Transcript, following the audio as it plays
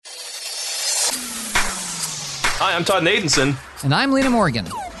Hi, I'm Todd Nathanson. And I'm Lena Morgan.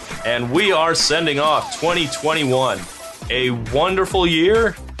 And we are sending off 2021. A wonderful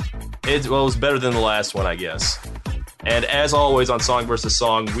year. It was better than the last one, I guess. And as always on Song vs.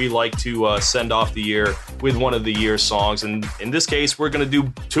 Song, we like to send off the year with one of the year's songs. And in this case, we're going to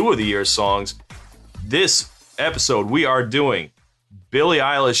do two of the year's songs. This episode, we are doing Billie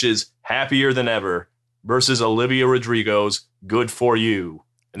Eilish's Happier Than Ever versus Olivia Rodrigo's Good For You.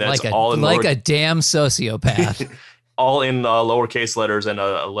 And that's all in a damn sociopath. All in lowercase letters and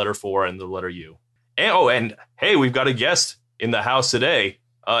a letter 4 and the letter U. And hey, we've got a guest in the house today.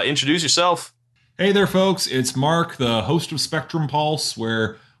 Introduce yourself. Hey there, folks. It's Mark, the host of Spectrum Pulse.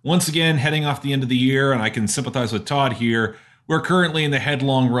 We're once again heading off the end of the year, and I can sympathize with Todd here. We're currently in the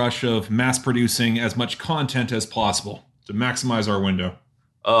headlong rush of mass producing as much content as possible to maximize our window.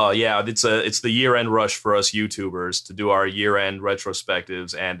 Yeah, it's the year-end rush for us YouTubers to do our year-end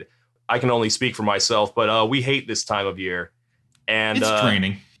retrospectives, and I can only speak for myself, but we hate this time of year. And it's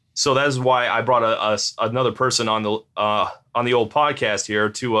draining. So that is why I brought another person on the old podcast here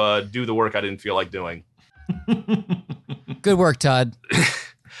to do the work I didn't feel like doing. Good work, Todd.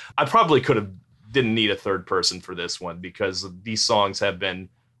 I probably didn't need a third person for this one because these songs have been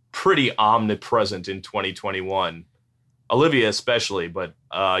pretty omnipresent in 2021. Olivia especially, but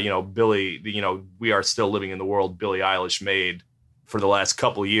Billie, we are still living in the world Billie Eilish made for the last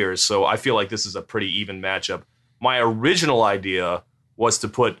couple years, so I feel like this is a pretty even matchup. My original idea was to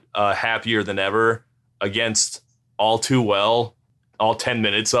put Happier Than Ever against All Too Well, all 10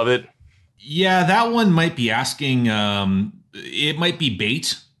 minutes of it. Yeah, that one might be asking, it might be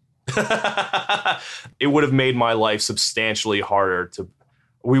bait. It would have made my life substantially harder to...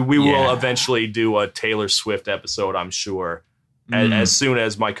 We will eventually do a Taylor Swift episode, I'm sure, as soon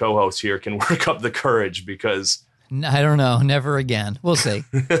as my co-host here can work up the courage, because... I don't know. Never again. We'll see.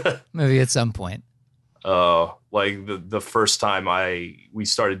 Maybe at some point. Like the first time we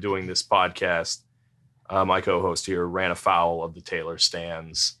started doing this podcast, my co-host here ran afoul of the Taylor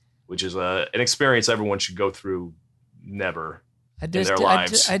stans, which is an experience everyone should go through in their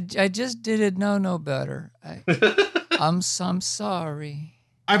lives. I just didn't know better. I'm sorry.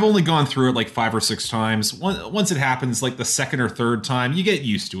 I've only gone through it like 5 or 6 times. Once it happens, like the second or third time, you get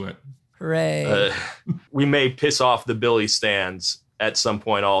used to it. Hooray. We may piss off the Billie stans at some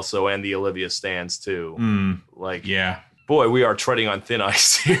point also, and the Olivia stans too. Boy, we are treading on thin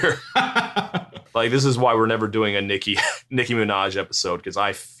ice here. Like, this is why we're never doing a Nicki Minaj episode, because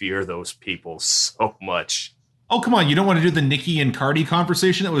I fear those people so much. Oh, come on. You don't want to do the Nicki and Cardi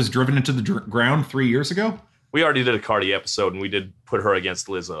conversation that was driven into the ground 3 years ago? We already did a Cardi episode, and we did put her against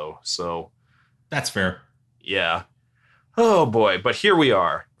Lizzo, so... That's fair. Yeah. Oh, boy. But here we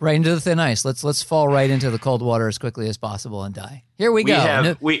are. Right into the thin ice. Let's fall right into the cold water as quickly as possible and die. Here we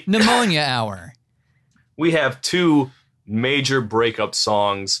go. Pneumonia hour. We have 2 major breakup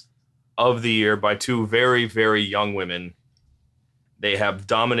songs of the year by 2 very, very young women. They have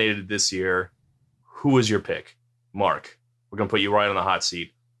dominated this year. Who is your pick? Mark, we're going to put you right on the hot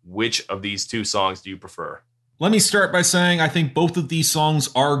seat. Which of these 2 songs do you prefer? Let me start by saying I think both of these songs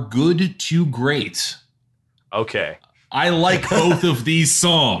are good to great. Okay. I like both of these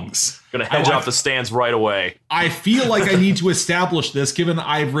songs. Gonna hedge off the stands right away. I feel like I need to establish this, given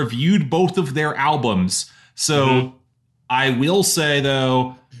I've reviewed both of their albums. So I will say,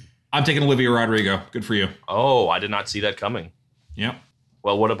 though, I'm taking Olivia Rodrigo. Good for you. Oh, I did not see that coming. Yep.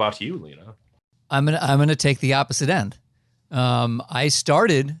 Well, what about you, Lena? I'm gonna take the opposite end. I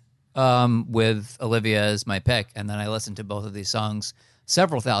started with Olivia as my pick, and then I listened to both of these songs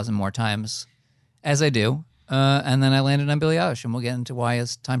several thousand more times, as I do. And then I landed on Billie Eilish, and we'll get into why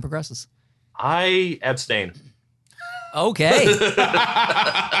as time progresses. I abstain. Okay.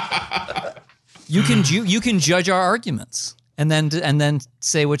 You can judge our arguments and then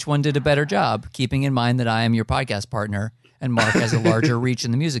say which one did a better job, keeping in mind that I am your podcast partner and Mark has a larger reach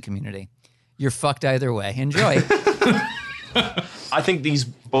in the music community. You're fucked either way. Enjoy. I think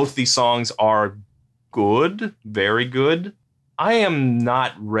both these songs are good, very good. I am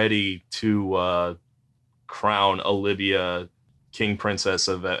not ready to crown Olivia King Princess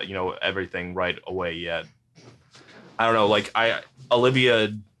of everything right away yet. I don't know.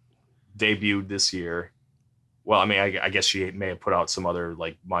 Olivia debuted this year. Well, I mean, I guess she may have put out some other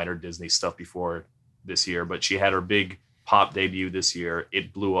minor Disney stuff before this year, but she had her big pop debut this year.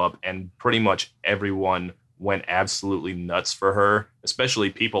 It blew up, and pretty much everyone went absolutely nuts for her, especially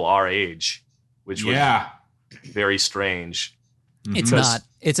people our age, which was very strange.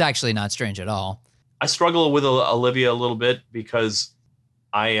 It's actually not strange at all. I struggle with Olivia a little bit because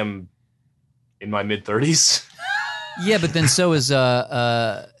I am in my mid-30s. Yeah, but then so is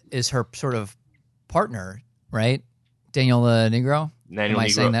her sort of partner, right? Daniel Negro. Daniel Am I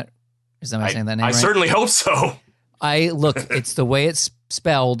Negro. saying that? Am I saying that name I right? certainly hope so. It's the way it's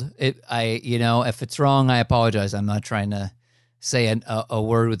spelled. If it's wrong, I apologize. I'm not trying to say a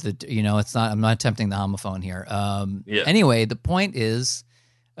word with the, it's not. I'm not attempting the homophone here. Yeah. Anyway, the point is,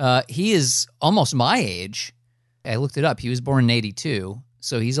 he is almost my age. I looked it up. He was born in '82,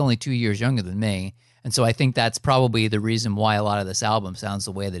 so he's only 2 years younger than me. And so I think that's probably the reason why a lot of this album sounds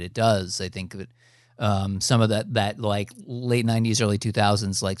the way that it does. I think that some of that like late '90s, early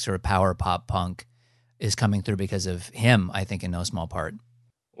 2000s, like sort of power pop punk is coming through because of him, I think, in no small part.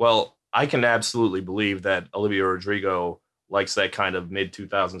 Well, I can absolutely believe that Olivia Rodrigo likes that kind of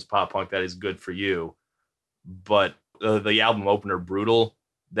mid-2000s pop punk that is good for you. But the album opener, Brutal,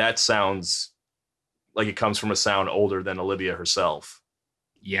 that sounds like it comes from a sound older than Olivia herself.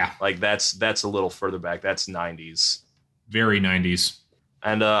 Yeah. Like that's a little further back. That's 90s. Very 90s.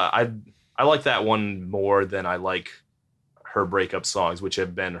 And I like that one more than I like her breakup songs, which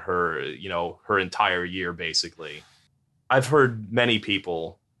have been her entire year, basically. I've heard many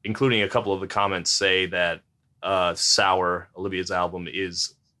people, including a couple of the comments, say that Sour, Olivia's album,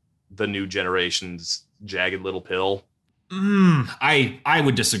 is the new generation's Jagged Little Pill. I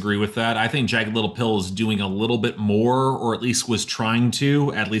would disagree with that. I think Jagged Little Pill is doing a little bit more, or at least was trying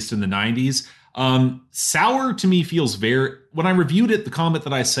to, at least in the 90s. Sour to me feels when I reviewed it, the comment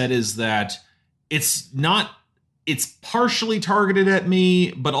that I said is that it's partially targeted at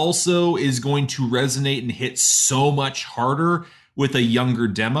me, but also is going to resonate and hit so much harder with a younger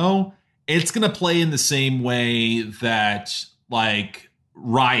demo. It's going to play in the same way that like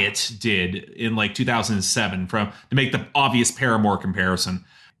Riot did in like 2007, to make the obvious Paramore comparison.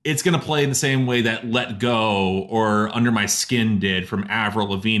 It's going to play in the same way that Let Go or Under My Skin did from Avril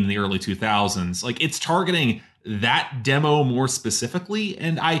Lavigne in the early 2000s. Like, it's targeting that demo more specifically.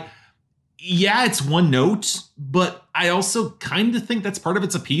 And it's one note, but I also kind of think that's part of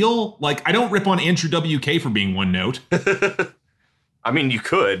its appeal. Like, I don't rip on Andrew WK for being one note. I mean, you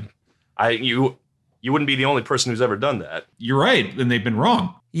could. You wouldn't be the only person who's ever done that. You're right, and they've been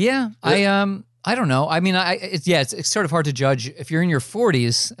wrong. Yeah, I don't know. I mean, it's sort of hard to judge if you're in your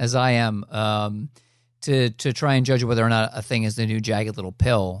 40s, as I am, to try and judge whether or not a thing is the new Jagged Little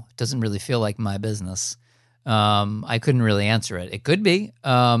Pill. It doesn't really feel like my business. I couldn't really answer it. It could be.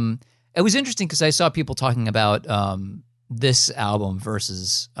 It was interesting because I saw people talking about this album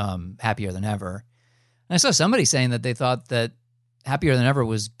versus Happier Than Ever. And I saw somebody saying that they thought that Happier Than Ever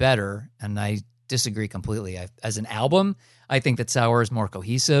was better, and I disagree completely. As an album, I think that Sour is more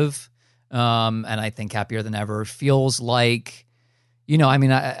cohesive, and I think Happier Than Ever feels like,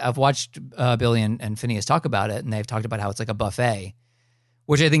 I've watched Billy and Phineas talk about it, and they've talked about how it's like a buffet,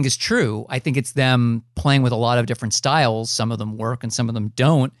 which I think is true. I think it's them playing with a lot of different styles. Some of them work and some of them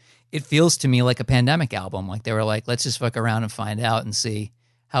don't. It feels to me like a Pandemic album. Like they were like, let's just fuck around and find out and see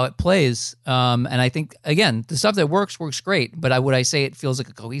how it plays. And I think, again, the stuff that works great. But would I say it feels like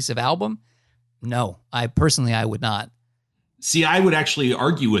a cohesive album? No, I would not. See, I would actually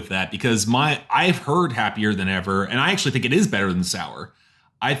argue with that because I've heard Happier Than Ever, and I actually think it is better than Sour.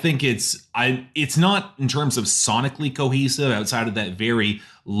 I think it's not in terms of sonically cohesive outside of that very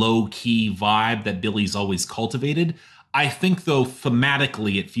low key vibe that Billy's always cultivated. I think though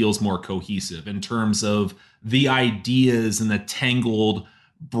thematically it feels more cohesive in terms of the ideas and the tangled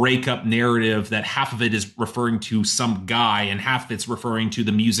breakup narrative that half of it is referring to some guy and half of it's referring to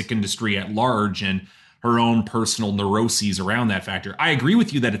the music industry at large and her own personal neuroses around that factor. I agree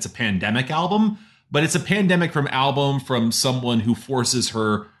with you that it's a Pandemic album, but it's a Pandemic album from someone who forces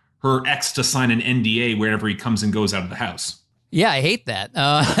her ex to sign an NDA wherever he comes and goes out of the house. Yeah, I hate that.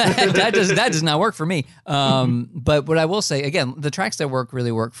 That does not work for me. But what I will say, again, the tracks that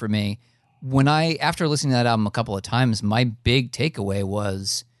really work for me, after listening to that album a couple of times, my big takeaway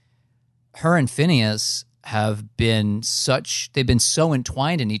was her and Phineas have been they've been so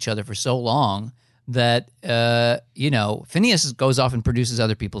entwined in each other for so long that, Phineas goes off and produces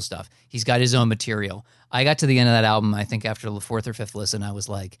other people's stuff. He's got his own material. I got to the end of that album, I think after the fourth or fifth listen, I was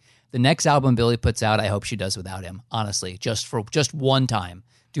like, the next album Billy puts out, I hope she does without him, honestly, just one time.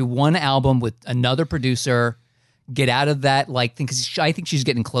 Do one album with another producer, get out of that thing, because I think she's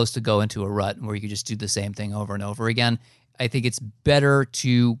getting close to go into a rut where you just do the same thing over and over again. I think it's better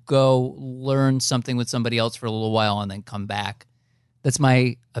to go learn something with somebody else for a little while and then come back. That's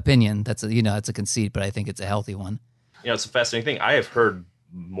my opinion. That's it's a conceit, but I think it's a healthy one. It's a fascinating thing. I have heard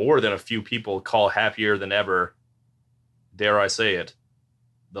more than a few people call Happier Than Ever, dare I say it,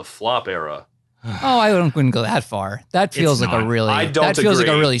 the flop era. Oh, I wouldn't go that far. That feels like a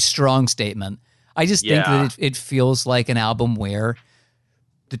really strong statement. I just think that it feels like an album where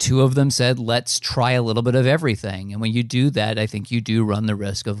the two of them said, let's try a little bit of everything. And when you do that, I think you do run the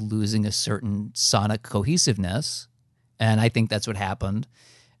risk of losing a certain sonic cohesiveness. And I think that's what happened.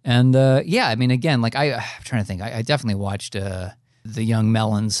 And yeah, I mean, again, like I'm trying to think. I definitely watched the Young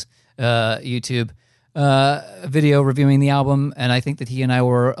Melons YouTube video reviewing the album, and I think that he and I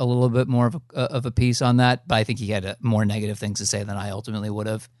were a little bit more of a piece on that. But I think he had more negative things to say than I ultimately would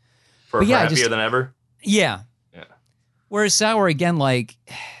have. For Happier Than Ever? Yeah. Yeah. Whereas Sour, again, like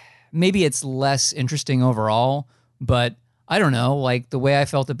maybe it's less interesting overall, but I don't know, like the way I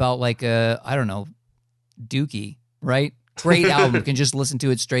felt about like I don't know, Dookie, right? Great album. Can just listen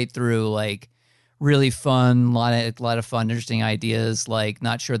to it straight through, like really fun, lot of fun, interesting ideas. Like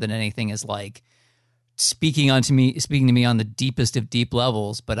not sure that anything is like speaking to me on the deepest of deep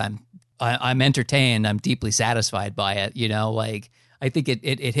levels, but I'm entertained. I'm deeply satisfied by it. You know, like I think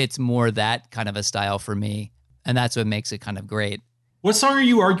it hits more that kind of a style for me, and that's what makes it kind of great. What song are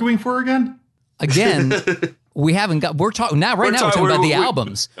you arguing for again? Again, we haven't got. We're talking now. Right now, we're talking about the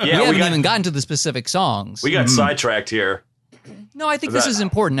albums. Yeah, we haven't even gotten to the specific songs. We got sidetracked here. No, I think this is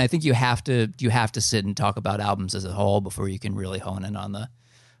important. I think you have to sit and talk about albums as a whole before you can really hone in on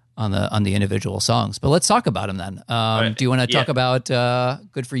the individual songs. But let's talk about them then. Do you want to talk about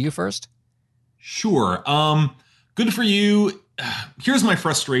Good For You first? Sure. Good For You. Here's my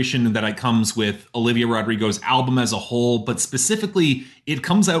frustration that comes with Olivia Rodrigo's album as a whole, but specifically, it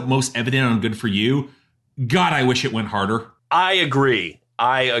comes out most evident on Good For You. God, I wish it went harder. I agree.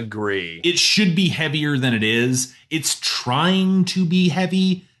 It should be heavier than it is. It's trying to be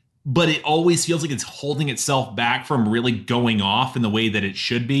heavy, but it always feels like it's holding itself back from really going off in the way that it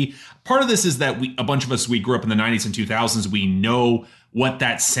should be. Part of this is that a bunch of us, we grew up in the 90s and 2000s. We know what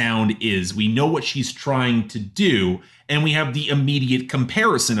that sound is. We know what she's trying to do, and we have the immediate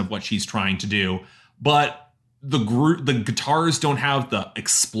comparison of what she's trying to do. But the guitars don't have the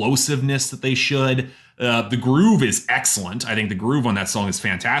explosiveness that they should. The groove is excellent. I think the groove on that song is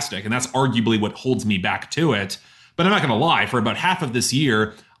fantastic, and that's arguably what holds me back to it. But I'm not going to lie, for about half of this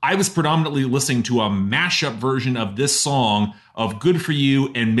year, I was predominantly listening to a mashup version of this song of Good For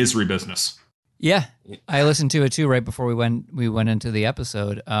You and Misery Business. Yeah, I listened to it too right before we went into the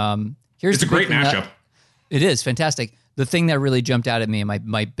episode. It's a great mashup. It is fantastic. The thing that really jumped out at me,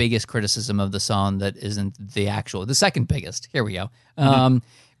 my biggest criticism of the song that isn't the second biggest, here we go,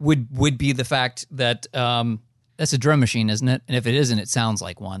 would be the fact that that's a drum machine, isn't it? And if it isn't, it sounds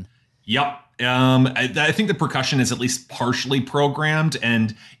like one. Yep. I think the percussion is at least partially programmed,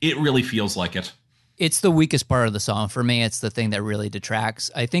 and it really feels like it. It's the weakest part of the song for me. It's the thing that really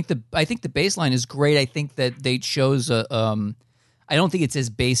detracts. I think the bass line is great. I think that they chose I don't think it's as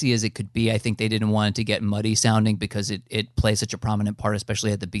bassy as it could be. I think they didn't want it to get muddy sounding because it plays such a prominent part,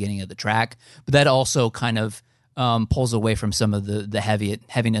 especially at the beginning of the track. But that also kind of pulls away from some of the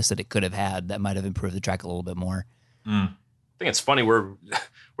heaviness that it could have had that might have improved the track a little bit more. I think it's funny we're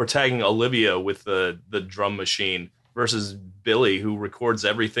tagging Olivia with the drum machine versus Billie, who records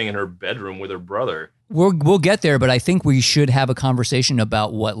everything in her bedroom with her brother. We'll get there, but I think we should have a conversation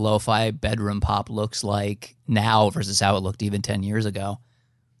about what lo-fi bedroom pop looks like now versus how it looked even 10 years ago.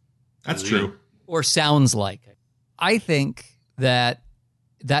 That's true. Or sounds like. I think that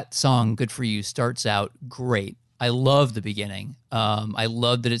song, Good For You, starts out great. I love the beginning. I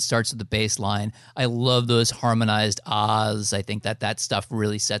love that it starts with the bass line. I love those harmonized ahs. I think that stuff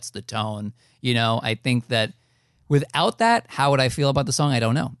really sets the tone. You know, I think that without that, how would I feel about the song? I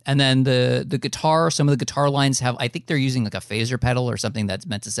don't know. And then the guitar, some of the guitar lines I think they're using like a phaser pedal or something that's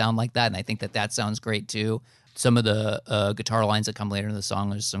meant to sound like that. And I think that sounds great too. Some of the guitar lines that come later in the song,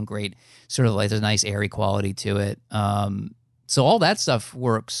 there's some great sort of like there's a nice airy quality to it. So all that stuff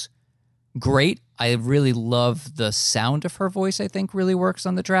works great. I really love the sound of her voice. I think really works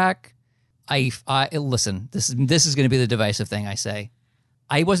on the track. I listen. This is going to be the divisive thing I say.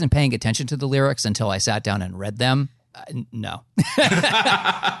 I wasn't paying attention to the lyrics until I sat down and read them. No,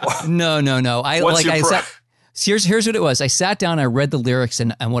 no. Here's what it was. I sat down, I read the lyrics,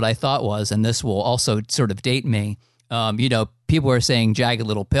 and what I thought was, and this will also sort of date me. People are saying "Jagged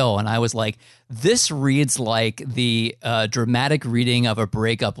Little Pill," and I was like, "This reads like the dramatic reading of a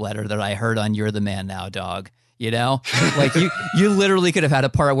breakup letter that I heard on You're the Man Now, Dog." You know, like you literally could have had a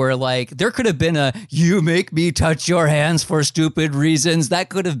part where like there could have been a "You make me touch your hands for stupid reasons." That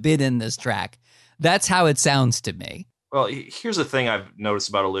could have been in this track. That's how it sounds to me. Well, here's the thing I've noticed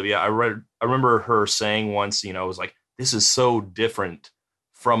about Olivia. I remember her saying once, it was like, "This is so different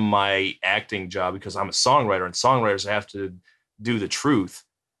from my acting job because I'm a songwriter and songwriters have to do the truth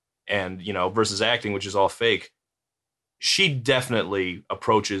and, versus acting, which is all fake." She definitely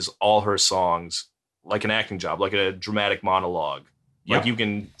approaches all her songs like an acting job, like a dramatic monologue. Yep. Like you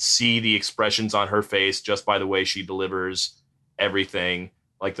can see the expressions on her face just by the way she delivers everything.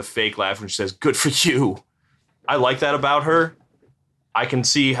 Like the fake laugh when she says, "Good for you." I like that about her. I can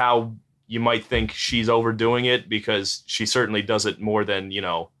see how you might think she's overdoing it because she certainly does it more than,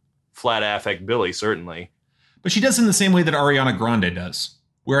 flat affect Billy, certainly. But she does it in the same way that Ariana Grande does,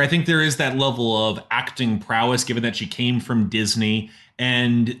 where I think there is that level of acting prowess, given that she came from Disney,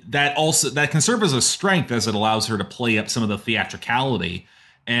 and that can serve as a strength as it allows her to play up some of the theatricality.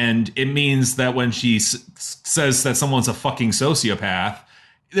 And it means that when she says that someone's a fucking sociopath,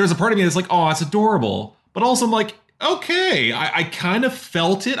 there's a part of me that's like, oh, it's adorable. But also I'm like, okay, I kind of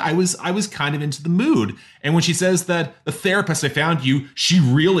felt it. I was kind of into the mood. And when she says that the therapist I found you, she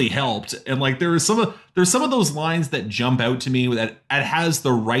really helped. And like there's some of those lines that jump out to me that it has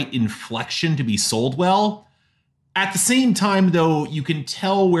the right inflection to be sold well. At the same time, though, you can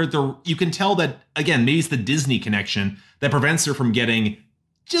tell that, again, maybe it's the Disney connection that prevents her from getting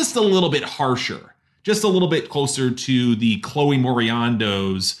just a little bit harsher, just a little bit closer to the Chloe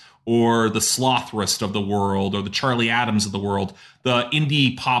Moriandos or the Slothrust of the world, or the Charlie Adams of the world, the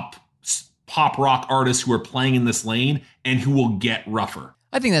indie pop rock artists who are playing in this lane and who will get rougher.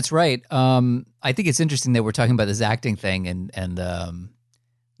 I think that's right. I think it's interesting that we're talking about this acting thing, and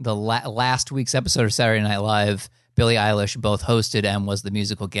the last week's episode of Saturday Night Live, Billie Eilish both hosted and was the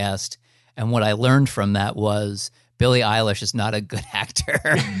musical guest. And what I learned from that was Billie Eilish is not a good actor.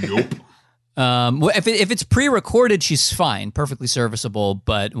 Nope. If it's pre-recorded, she's fine, perfectly serviceable.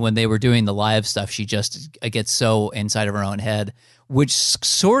 But when they were doing the live stuff, she just gets so inside of her own head, which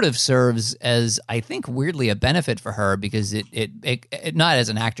sort of serves as, I think, weirdly a benefit for her because it not as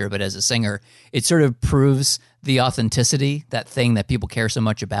an actor but as a singer, it sort of proves the authenticity, that thing that people care so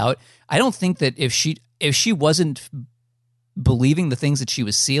much about. I don't think that if she wasn't believing the things that she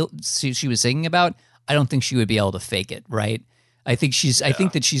was singing about, I don't think she would be able to fake it, right? I think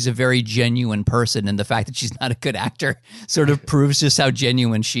that she's a very genuine person, and the fact that she's not a good actor sort of proves just how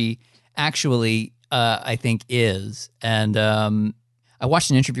genuine she actually, I think, is. And I watched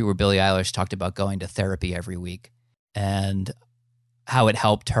an interview where Billie Eilish talked about going to therapy every week and how it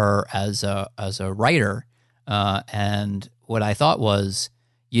helped her as a writer. And what I thought was,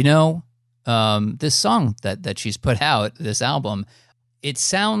 this song that she's put out, this album, it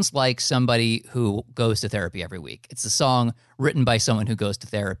sounds like somebody who goes to therapy every week. It's a song written by someone who goes to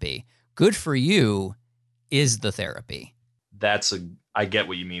therapy. Good for You is the therapy. I get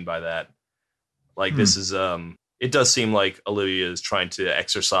what you mean by that. Like this is, it does seem like Olivia is trying to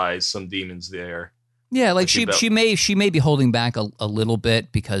exercise some demons there. Yeah, like she may be holding back a little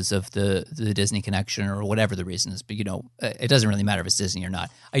bit because of the Disney connection or whatever the reason is, but it doesn't really matter if it's Disney or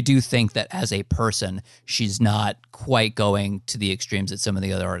not. I do think that as a person, she's not quite going to the extremes that some of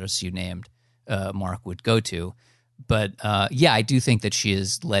the other artists you named, Mark, would go to. But I do think that she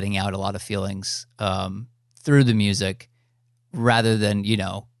is letting out a lot of feelings through the music rather than,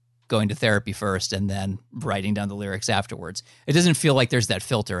 going to therapy first and then writing down the lyrics afterwards. It doesn't feel like there's that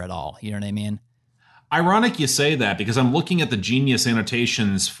filter at all. You know what I mean? Ironic you say that, because I'm looking at the Genius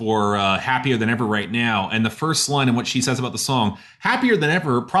annotations for Happier Than Ever right now, and the first line in what she says about the song, Happier Than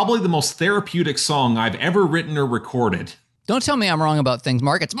Ever, probably the most therapeutic song I've ever written or recorded. Don't tell me I'm wrong about things,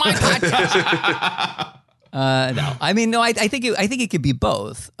 Mark. It's my podcast. No, I mean, no. I think it could be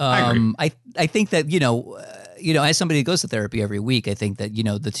both. I agree. I think that as somebody who goes to therapy every week, I think that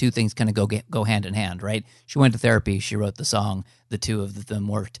the two things kind of go hand in hand, right? She went to therapy, she wrote the song, the two of them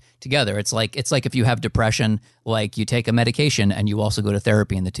worked together. It's like if you have depression, like you take a medication and you also go to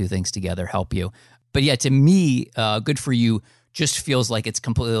therapy, and the two things together help you. But yeah, to me, Good for You just feels like it's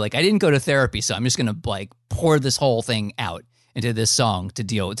completely like I didn't go to therapy, so I'm just gonna like pour this whole thing out into this song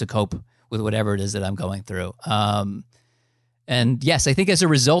to cope with whatever it is that I'm going through. And yes, I think as a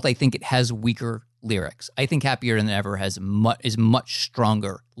result, I think it has weaker lyrics. I think Happier Than Ever is much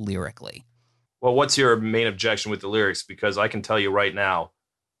stronger lyrically. Well, what's your main objection with the lyrics? Because I can tell you right now,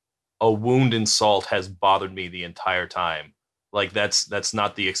 a wound in salt has bothered me the entire time. Like that's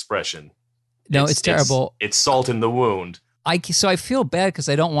not the expression. No, it's terrible. It's salt in the wound. So I feel bad because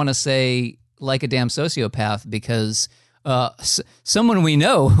I don't want to say like a damn sociopath because someone we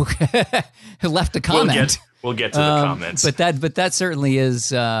know who left a comment. We'll get to the comments. But that certainly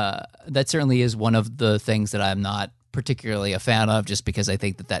is one of the things that I'm not particularly a fan of, just because I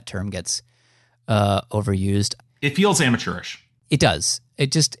think that term gets overused. It feels amateurish. It does.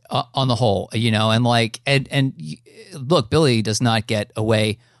 It just on the whole, and look, Billy does not get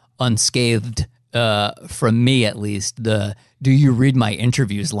away unscathed from me, at least. The "Do you read my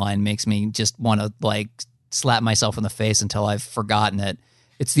interviews" line makes me just want to like slap myself in the face until I've forgotten it.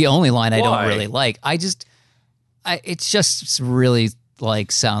 It's the only line I don't really like. It's just really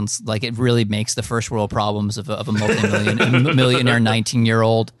like sounds like it really makes the first world problems of a millionaire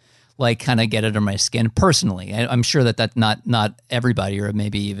 19-year-old like kind of get under my skin personally. I'm sure that not everybody or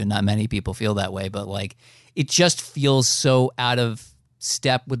maybe even not many people feel that way, but like it just feels so out of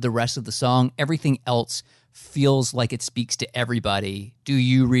step with the rest of the song. Everything else feels like it speaks to everybody. Do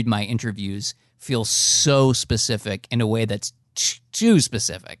you read my interviews? Feels so specific in a way that's too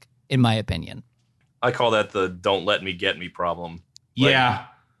specific, in my opinion. I call that the "don't let me get me" problem. Yeah.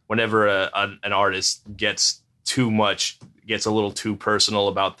 Whenever an artist gets a little too personal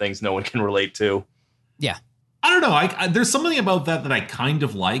about things no one can relate to. Yeah. I don't know. There's something about that I kind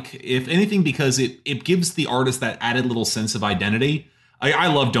of like, if anything, because it gives the artist that added little sense of identity.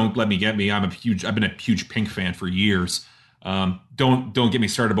 I love "Don't Let Me Get Me." I've been a huge Pink fan for years. Don't get me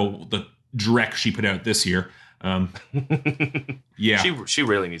started about the Drek she put out this year. Yeah, she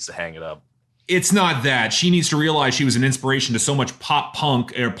really needs to hang it up. It's not that. She needs to realize she was an inspiration to so much pop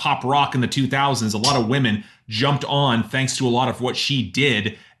punk or pop rock in the 2000s. A lot of women jumped on thanks to a lot of what she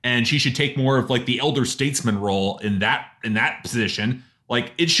did, and she should take more of like the elder statesman role in that position.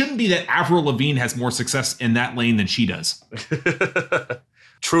 Like, it shouldn't be that Avril Lavigne has more success in that lane than she does.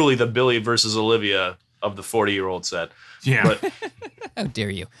 Truly the Billy versus Olivia of the 40-year-old set. Yeah. But how dare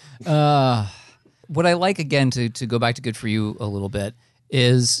you? What I like, again, to go back to Good For You a little bit,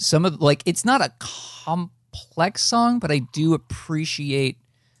 is some of, like, it's not a complex song, but I do appreciate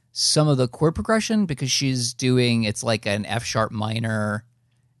some of the chord progression because she's doing, it's like an F sharp minor,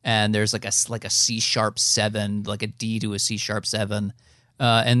 and there's like a C sharp 7, like a D to a C sharp 7.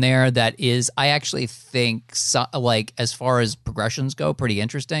 And there that is, I actually think, like, as far as progressions go, pretty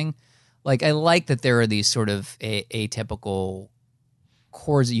interesting. Like, I like that there are these sort of atypical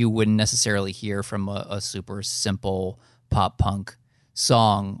chords that you wouldn't necessarily hear from a super simple pop punk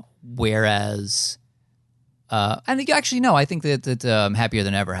song, whereas and actually no, I think that Happier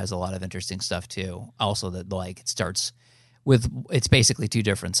Than Ever has a lot of interesting stuff too. Also, that like it starts with, it's basically two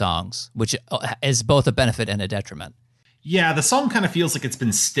different songs, which is both a benefit and a detriment. Yeah, the song kind of feels like it's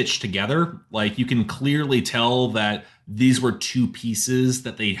been stitched together. Like, you can clearly tell that these were two pieces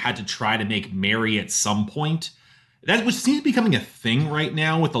that they had to try to make marry at some point. That which seems to be becoming a thing right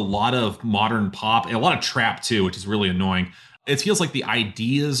now with a lot of modern pop and a lot of trap too, which is really annoying. It feels like the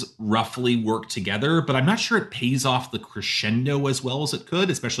ideas roughly work together, but I'm not sure it pays off the crescendo as well as it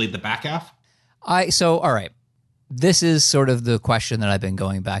could, especially the back half. All right. This is sort of the question that I've been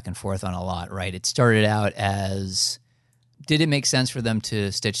going back and forth on a lot, right? It started out as, did it make sense for them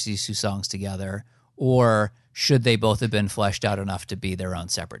to stitch these two songs together, or should they both have been fleshed out enough to be their own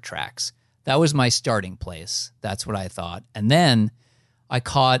separate tracks? That was my starting place. That's what I thought. And then I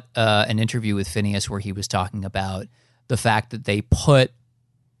caught an interview with Phineas where he was talking about the fact that they put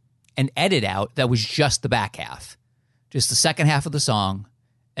an edit out that was just the back half, just the second half of the song.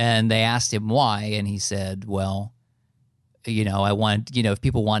 And they asked him why, and he said, well, if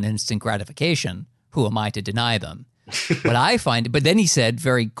people want instant gratification, who am I to deny them? But then he said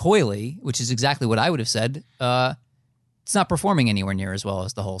very coyly, which is exactly what I would have said, it's not performing anywhere near as well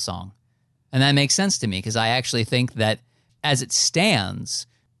as the whole song. And that makes sense to me because I actually think that as it stands,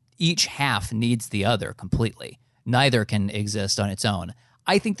 each half needs the other completely. Neither can exist on its own.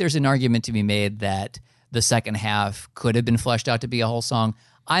 I think there's an argument to be made that the second half could have been fleshed out to be a whole song.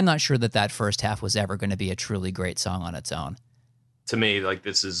 I'm not sure that first half was ever going to be a truly great song on its own. To me, like,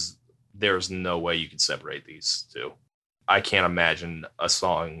 there's no way you can separate these two. I can't imagine a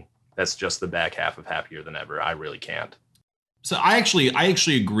song that's just the back half of Happier Than Ever. I really can't. So I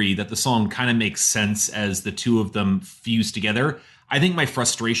actually agree that the song kind of makes sense as the two of them fuse together. I think my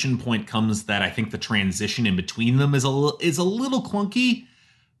frustration point comes that I think the transition in between them is a little clunky.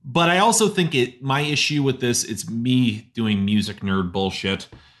 But I also think my issue with this, it's me doing music nerd bullshit.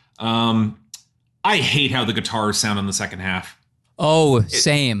 I hate how the guitars sound in the second half. Oh,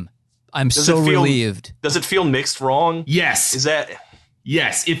 same. I'm so relieved. Does it feel mixed wrong? Yes. Is that?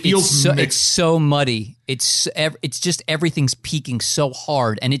 Yes, it feels mixed. It's so muddy. It's just everything's peaking so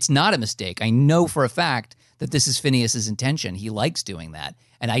hard, and it's not a mistake. I know for a fact that this is Phineas's intention. He likes doing that,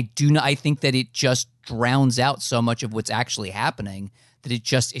 and I think that it just drowns out so much of what's actually happening that it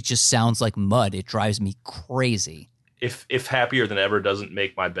just sounds like mud. It drives me crazy. If Happier Than Ever doesn't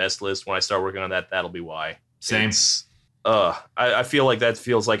make my best list when I start working on that, that'll be why. Same. I feel like that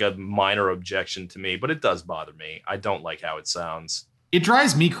feels like a minor objection to me, but it does bother me. I don't like how it sounds. It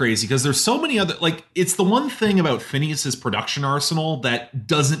drives me crazy because there's so many other, like, it's the one thing about Phineas's production arsenal that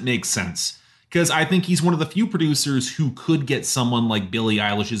doesn't make sense. Because I think he's one of the few producers who could get someone like Billie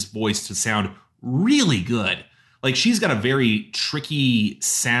Eilish's voice to sound really good. Like, she's got a very tricky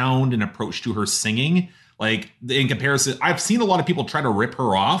sound and approach to her singing. Like in comparison, I've seen a lot of people try to rip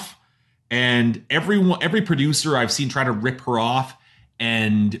her off, and every producer I've seen try to rip her off,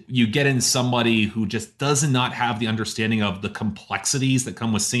 and you get in somebody who just does not have the understanding of the complexities that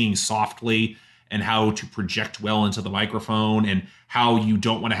come with singing softly and how to project well into the microphone and how you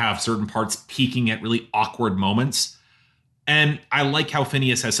don't want to have certain parts peaking at really awkward moments. And I like how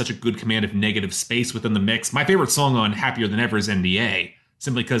Finneas has such a good command of negative space within the mix. My favorite song on Happier Than Ever is NBA,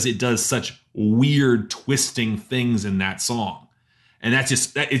 simply because it does such weird twisting things in that song. And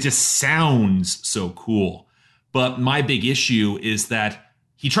it just sounds so cool. But my big issue is that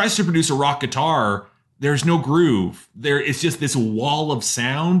he tries to produce a rock guitar. There's no groove. It's just this wall of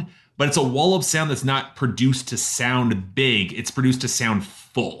sound, but it's a wall of sound that's not produced to sound big. It's produced to sound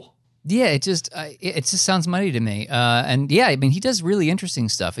full. Yeah, it just sounds muddy to me. And yeah, I mean, he does really interesting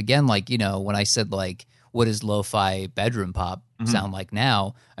stuff. Again, like, when I said, like, what does lo-fi bedroom pop sound like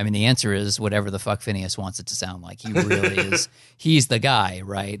now? I mean, the answer is whatever the fuck Finneas wants it to sound like. He really is. He's the guy,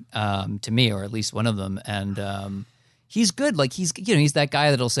 right? To me, or at least one of them. And he's good. Like, he's that guy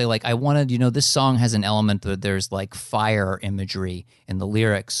that'll say, like, I wanted, this song has an element that there's like fire imagery in the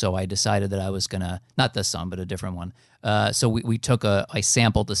lyrics. So I decided that I was gonna, not this song, but a different one. So I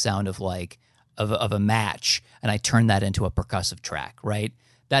sampled the sound of like of a match, and I turned that into a percussive track, right?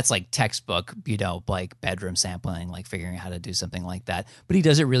 That's like textbook, like bedroom sampling, like figuring out how to do something like that. But he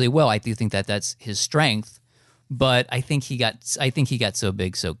does it really well. I do think that that's his strength. But I think he got so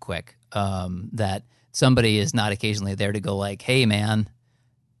big so quick that somebody is not occasionally there to go like, hey man,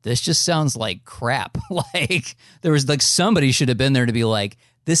 this just sounds like crap. Like there was like somebody should have been there to be like,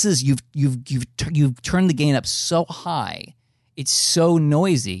 this is you've turned the gain up so high, it's so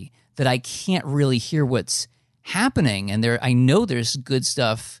noisy that I can't really hear what's happening. And I know there's good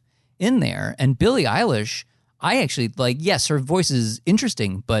stuff in there. And Billie Eilish, I actually like. Yes, her voice is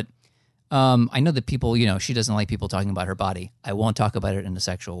interesting, but I know that people, she doesn't like people talking about her body. I won't talk about it in a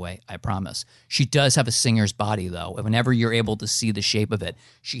sexual way, I promise. She does have a singer's body, though. And whenever you're able to see the shape of it,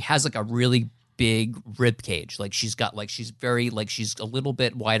 she has like a really big rib cage. Like she's a little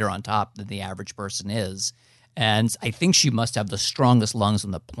bit wider on top than the average person is. And I think she must have the strongest lungs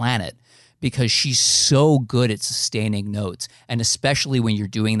on the planet because she's so good at sustaining notes. And especially when you're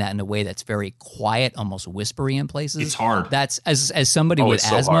doing that in a way that's very quiet, almost whispery in places. It's hard. That's as somebody with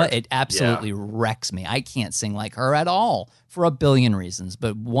so asthma, hard. it absolutely wrecks me. I can't sing like her at all for a billion reasons,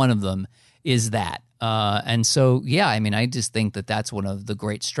 but one of them is that. And so, yeah, I mean, I just think that that's one of the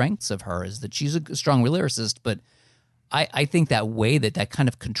great strengths of her is that she's a strong lyricist, but I think that way that kind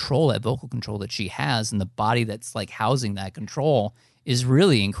of control, that vocal control that she has and the body that's like housing that control is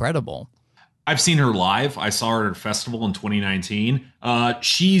really incredible. I've seen her live. I saw her at a festival in 2019.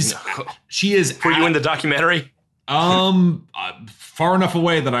 She is Were you in the documentary? Far enough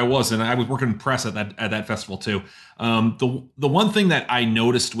away that I wasn't. I was working press at that festival too. The one thing that I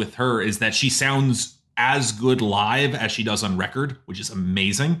noticed with her is that she sounds as good live as she does on record, which is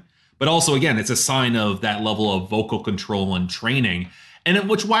amazing. But also, again, it's a sign of that level of vocal control and training. And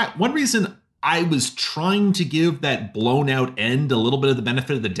one reason I was trying to give that blown out end a little bit of the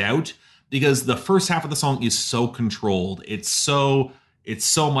benefit of the doubt, because the first half of the song is so controlled. It's so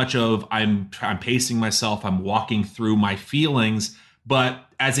much of I'm pacing myself, I'm walking through my feelings. But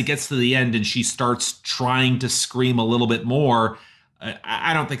as it gets to the end and she starts trying to scream a little bit more,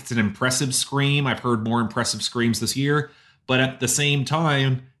 I don't think it's an impressive scream. I've heard more impressive screams this year. But at the same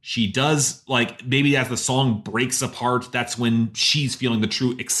time, she does, like, maybe as the song breaks apart, that's when she's feeling the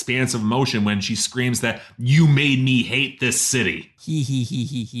true expansive emotion when she screams that you made me hate this city.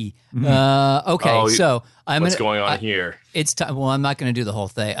 He. Okay, Oh, so What's going on here? It's time. Well, I'm not going to do the whole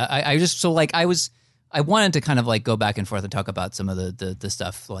thing. I wanted to kind of like go back and forth and talk about some of the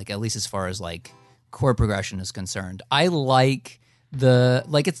stuff, like at least as far as like chord progression is concerned. I like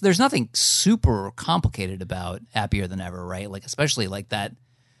there's nothing super complicated about Happier Than Ever, right? Like especially like that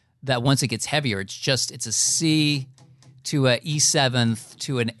once it gets heavier, it's a C to a E7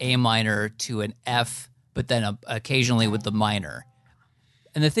 to an A minor to an F, but then occasionally with the minor.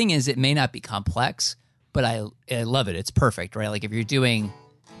 And the thing is, it may not be complex, but I love it. It's perfect, right? Like if you're doing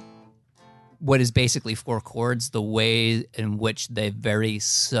what is basically 4 chords, the way in which they very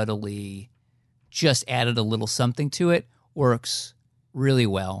subtly just added a little something to it works really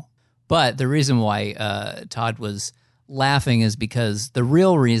well. But the reason why Todd was laughing is because the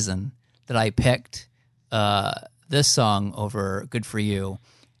real reason that I picked this song over Good For You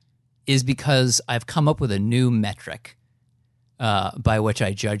is because I've come up with a new metric by which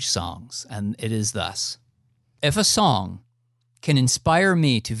I judge songs, and it is thus. If a song can inspire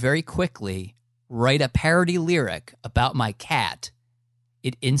me to very quickly write a parody lyric about my cat,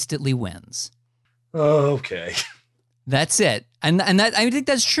 it instantly wins. Okay. That's it. And that, I think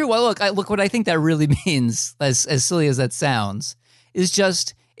that's true. Well, look, what I think that really means, as silly as that sounds, is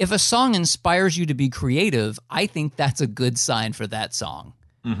just if a song inspires you to be creative, I think that's a good sign for that song.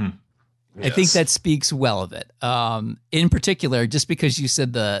 Mm-hmm. I think that speaks well of it. In particular, just because you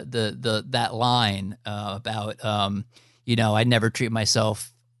said that line about I'd never treat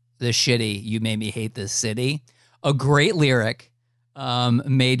myself this shitty. You made me hate this city. A great lyric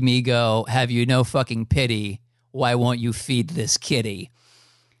made me go, have you no fucking pity? Why won't you feed this kitty?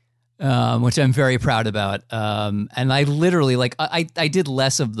 Which I'm very proud about. And I literally I did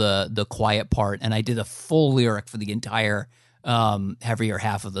less of the quiet part, and I did a full lyric for the entire heavier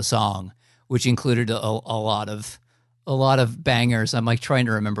half of the song, which included a lot of bangers. I'm like trying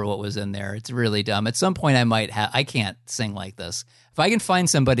to remember what was in there. It's really dumb. At some point I can't sing like this. If I can find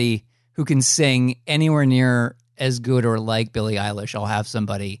somebody who can sing anywhere near as good or like Billie Eilish, I'll have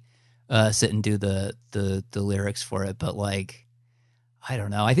somebody sit and do the lyrics for it. But I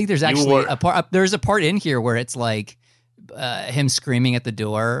don't know. I think there's actually there's a part in here where it's like him screaming at the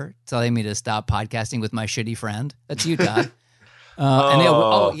door, telling me to stop podcasting with my shitty friend. That's you, Todd.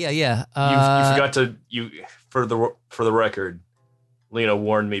 Yeah. You forgot to for the record. Lena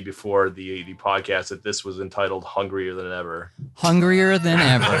warned me before the podcast that this was entitled "Hungrier Than Ever." Hungrier than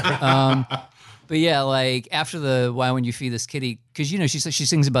ever. But yeah, after the "Why Won't You Feed This Kitty?" because she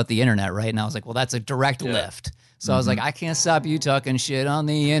sings about the internet, right? And I was like, well, that's a direct lift. So I was like, I can't stop you talking shit on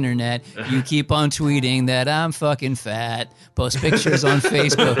the internet. You keep on tweeting that I'm fucking fat. Post pictures on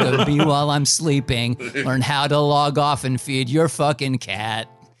Facebook of me while I'm sleeping. Learn how to log off and feed your fucking cat.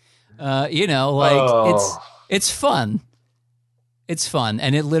 It's fun. It's fun.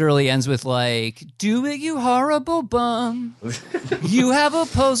 And it literally ends with do it, you horrible bum. You have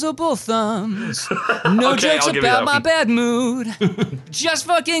opposable thumbs. No jokes about my bad mood. Just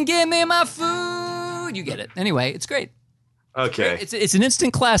fucking give me my food. You get it. Anyway, it's great. Okay. It's an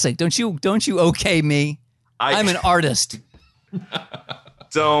instant classic. Don't you okay me? I'm an artist.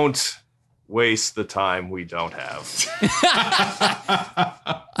 Don't waste the time we don't have.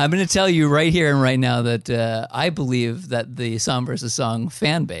 I'm going to tell you right here and right now that I believe that the Song versus Song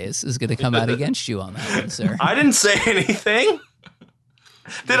fan base is going to come out against you on that one, sir. I didn't say anything.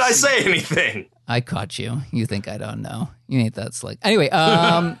 Did I say anything? I caught you. You think I don't know. You ain't that slick. Anyway,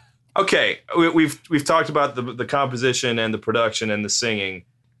 okay, we've talked about the composition and the production and the singing.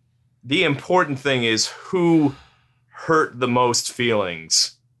 The important thing is who hurt the most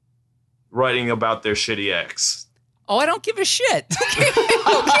feelings writing about their shitty ex. Oh, I don't give a shit.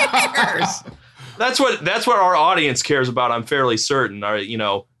 Who cares? That's what our audience cares about. I'm fairly certain.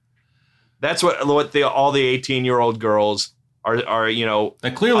 That's what all the 18-year-old girls are.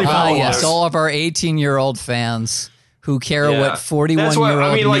 That clearly follow yes, us. all of our 18-year-old fans who care what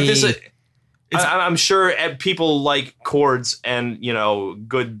 41-year-old I'm sure people like chords and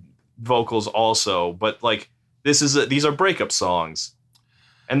good vocals also, but these are breakup songs,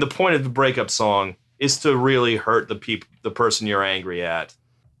 and the point of the breakup song is to really hurt the person you're angry at.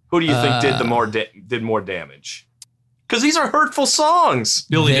 Who do you think did more damage? Because these are hurtful songs.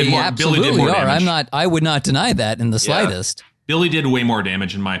 Billy did more damage. I would not deny that in the slightest. Billy did way more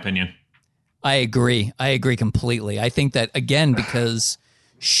damage, in my opinion. I agree completely. I think that, again, because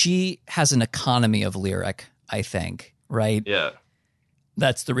she has an economy of lyric, I think, right? Yeah.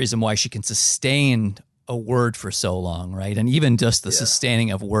 That's the reason why she can sustain a word for so long, right? And even just the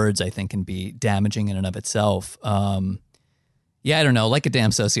sustaining of words, I think, can be damaging in and of itself. I don't know. Like a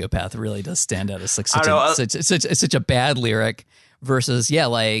Damn Sociopath really does stand out as such a bad lyric versus,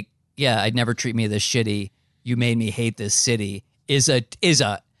 I'd never treat me this shitty. You made me hate this city is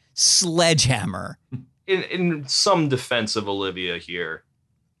a sledgehammer. In some defense of Olivia here,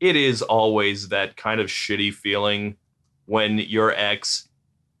 it is always that kind of shitty feeling when your ex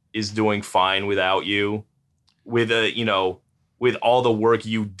is doing fine without you, with all the work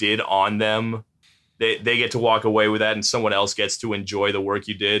you did on them. They get to walk away with that, and someone else gets to enjoy the work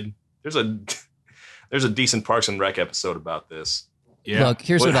you did. There's a decent Parks and Rec episode about this. Yeah. Look,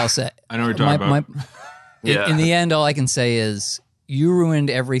 here's what I'll say. I know what you're talking about. In the end, all I can say is you ruined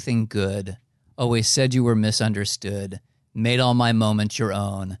everything good. Always said you were misunderstood. Made all my moments your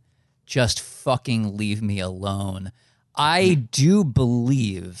own. Just fucking leave me alone. I do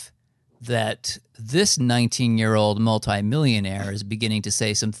believe that this 19-year-old multimillionaire is beginning to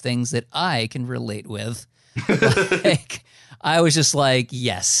say some things that I can relate with. I was just like,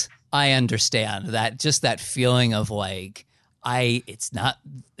 yes, I understand that. Just that feeling of it's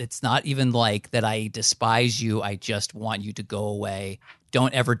not even like that I despise you. I just want you to go away.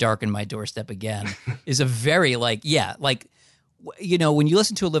 Don't ever darken my doorstep again is a very you know, when you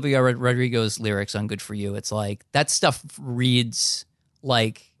listen to Olivia Rodrigo's lyrics on Good For You, it's like that stuff reads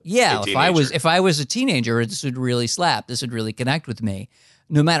like, yeah, if I was a teenager, this would really slap. This would really connect with me.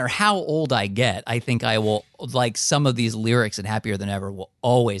 No matter how old I get, I think I will, like, some of these lyrics in Happier Than Ever will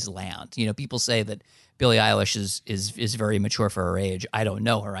always land. You know, people say that Billie Eilish is very mature for her age. I don't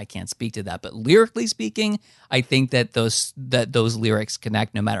know her. I can't speak to that. But lyrically speaking, I think that those lyrics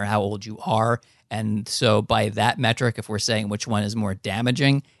connect no matter how old you are. And so by that metric, if we're saying which one is more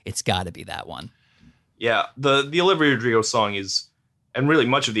damaging, it's got to be that one. Yeah, the Olivia Rodrigo song is, and really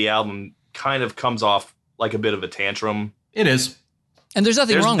much of the album kind of comes off like a bit of a tantrum. It is. And there's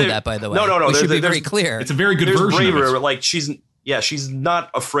nothing wrong with that, by the way. No. We should be very clear. It's a very good version braver, of it. Like, she's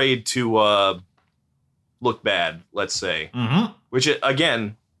not afraid to look bad, let's say. Mm-hmm. Which,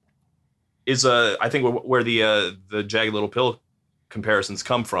 again, is I think where the Jagged Little Pill comparisons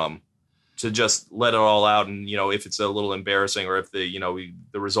come from. To just let it all out, and, you know, if it's a little embarrassing or if the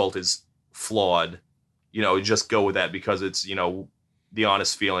result is flawed, you know, just go with that because it's, you know, the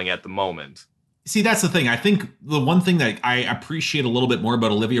honest feeling at the moment. See, that's the thing. I think the one thing that I appreciate a little bit more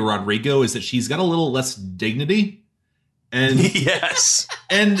about Olivia Rodrigo is that she's got a little less dignity. And yes.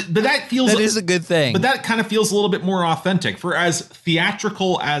 But that is a good thing. But that kind of feels a little bit more authentic for as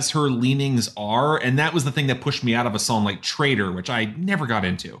theatrical as her leanings are. And that was the thing that pushed me out of a song like Traitor, which I never got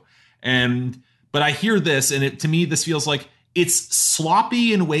into. But I hear this, and to me, this feels like it's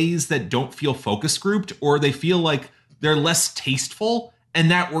sloppy in ways that don't feel focus grouped, or they feel like they're less tasteful, and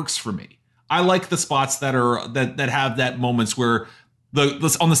that works for me. I like the spots that have that moments where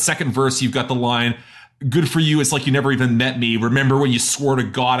on the second verse you've got the line, "Good for you, it's like you never even met me. Remember when you swore to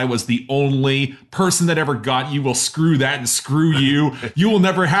God I was the only person that ever got you? Well, screw that and screw you. You will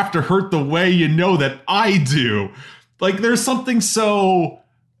never have to hurt the way you know that I do." Like, there's something so...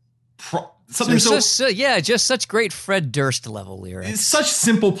 just such great Fred Durst level lyrics. Such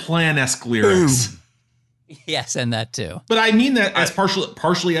Simple Plan-esque lyrics. Boom. Yes, and that too. But I mean that as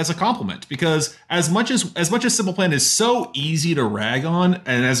partially as a compliment, because as much as Simple Plan is so easy to rag on,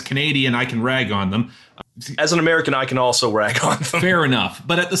 and as a Canadian I can rag on them. As an American, I can also rag on them. Fair enough.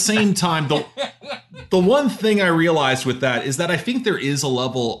 But at the same time, the one thing I realized with that is that I think there is a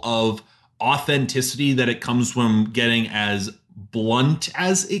level of authenticity that it comes from getting as blunt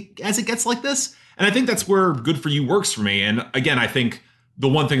as it gets like this. And I think that's where Good For You works for me. And again, I think the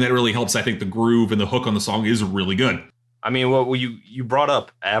one thing that really helps, I think the groove and the hook on the song is really good. I mean, well, you brought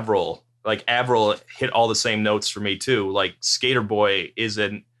up Avril. Like, Avril hit all the same notes for me too. Like, Skater Boy is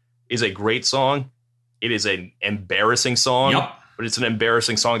a great song. It is an embarrassing song. Yep. But it's an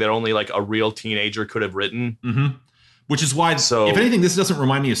embarrassing song that only like a real teenager could have written. Mm-hmm. Which is why, if anything, this doesn't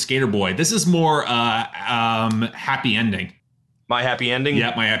remind me of Skater Boy. This is more Happy Ending. My Happy Ending?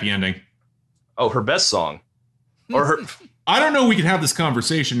 Yeah, My Happy Ending. Oh, her best song. Or her... I don't know we can have this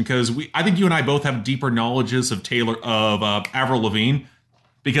conversation because I think you and I both have deeper knowledges of Avril Lavigne,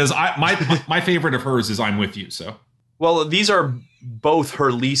 because my favorite of hers is I'm With You. So, well, these are both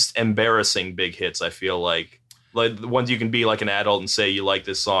her least embarrassing big hits. I feel like the ones you can be like an adult and say you like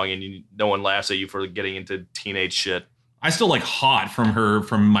this song and no one laughs at you for getting into teenage shit. I still like Hot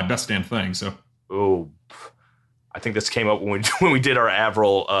from My Best Damn Thing. So, oh, I think this came up when we did our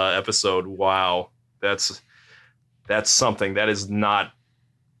Avril episode. Wow, that's something that is not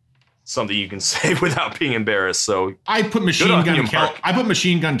something you can say without being embarrassed. So I put Machine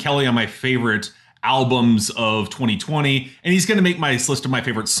Gun Kelly on my favorite albums of 2020, and he's going to make my list of my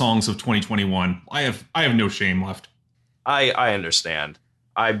favorite songs of 2021. I have no shame left. I understand.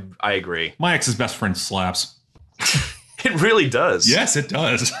 I agree. My ex's best friend slaps. It really does. Yes, it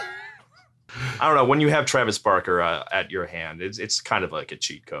does. I don't know. When you have Travis Barker at your hand, it's kind of like a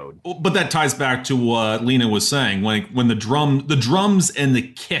cheat code. But that ties back to what Lena was saying. When the drums and the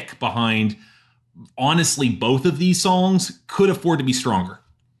kick behind, honestly, both of these songs could afford to be stronger.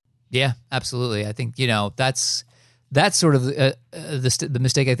 Yeah, absolutely. I think, that's sort of the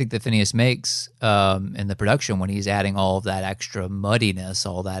mistake I think that Finneas makes in the production when he's adding all of that extra muddiness,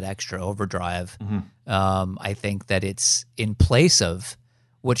 all that extra overdrive. Mm-hmm. I think that it's in place of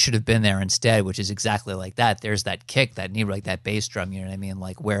what should have been there instead, which is exactly like that. There's that kick, that knee, like that bass drum, you know what I mean?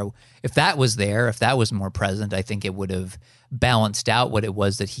 Like, where if that was there, if that was more present, I think it would have balanced out what it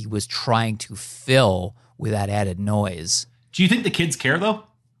was that he was trying to fill with that added noise. Do you think the kids care, though?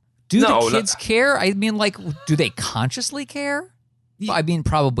 Do the kids care? I mean, like, do they consciously care? I mean,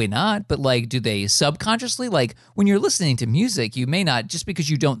 probably not, but like, do they subconsciously? Like, when you're listening to music, you may not, just because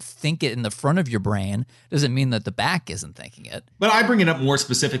you don't think it in the front of your brain, doesn't mean that the back isn't thinking it. But I bring it up more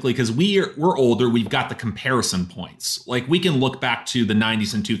specifically because we're older, we've got the comparison points. Like, we can look back to the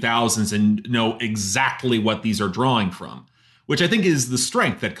 90s and 2000s and know exactly what these are drawing from. which I think is the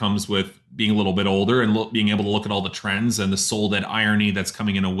strength that comes with being a little bit older and being able to look at all the trends and the soul dead irony that's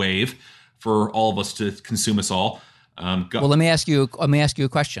coming in a wave for all of us to consume us all. Well, let me ask you a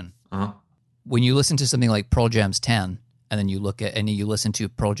question. Uh-huh. When you listen to something like Pearl Jam's 10, and then you listen to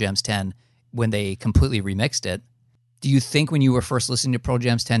Pearl Jam's 10 when they completely remixed it, do you think when you were first listening to Pearl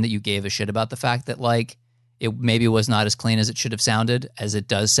Jam's 10 that you gave a shit about the fact that like it maybe was not as clean as it should have sounded as it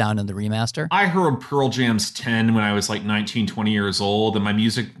does sound in the remaster? I heard Pearl Jam's 10 when I was like 19, 20 years old, and my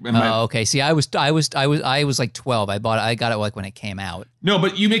music. Okay. See, I was like 12. I got it like when it came out. No,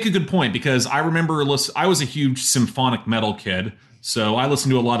 but you make a good point because I remember I was a huge symphonic metal kid, so I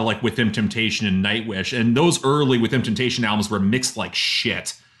listened to a lot of like Within Temptation and Nightwish, and those early Within Temptation albums were mixed like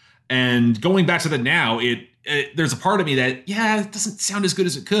shit. And going back to that now, there's a part of me that, it doesn't sound as good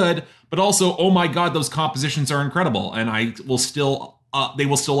as it could, but also, oh my God, those compositions are incredible, and they will still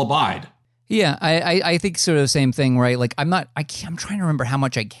abide. Yeah, I think sort of the same thing, right? Like I'm trying to remember how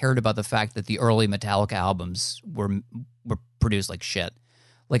much I cared about the fact that the early Metallica albums were produced like shit.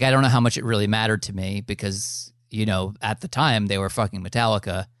 Like I don't know how much it really mattered to me because, at the time they were fucking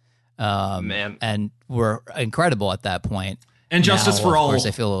Metallica, Man, and were incredible at that point. And Justice for All. Of course,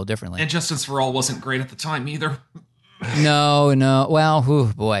 I feel a little differently. And Justice for All wasn't great at the time either. No.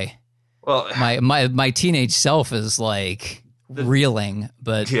 Well, boy. well, My teenage self is like reeling,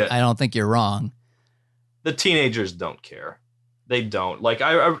 but Yeah. I don't think you're wrong. the teenagers don't care. They don't like.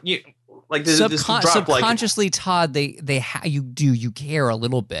 This drop Subconsciously, Todd, you care a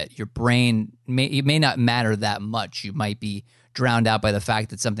little bit. Your brain may not matter that much. You might be drowned out by the fact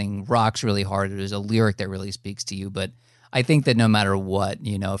that something rocks really hard or there's a lyric that really speaks to you, but I think that no matter what,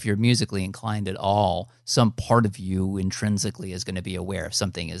 if you're musically inclined at all, some part of you intrinsically is going to be aware if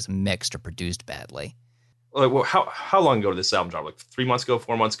something is mixed or produced badly. How long ago did this album drop? Like 3 months ago,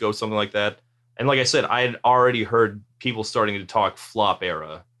 4 months ago, something like that. And like I said, I had already heard people starting to talk flop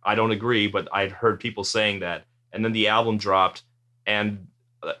era. I don't agree, but I'd heard people saying that. And then the album dropped, and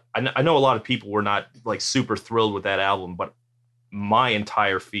I know a lot of people were not like super thrilled with that album, but my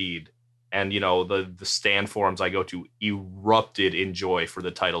entire feed and the Stan forums I go to erupted in joy for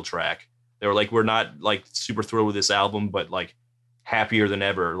the title track. They were like, we're not like super thrilled with this album, but like happier than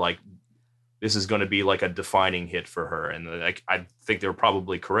ever. Like this is going to be like a defining hit for her, and like I think they're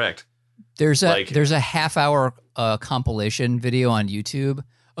probably correct. There's a half-hour compilation video on YouTube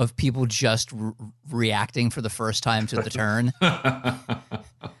of people just reacting for the first time to the turn,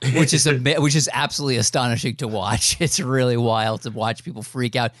 which is absolutely astonishing to watch. It's really wild to watch people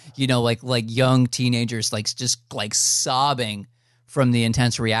freak out. Like young teenagers, like just like sobbing from the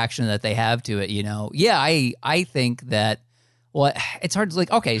intense reaction that they have to it. Yeah, I think that. Well, it's hard to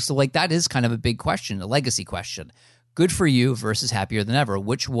like. Okay, so like that is kind of a big question, a legacy question. Good for You versus Happier Than Ever.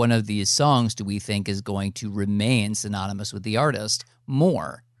 Which one of these songs do we think is going to remain synonymous with the artist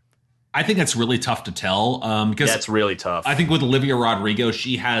more? I think that's really tough to tell because that's really tough. I think with Olivia Rodrigo,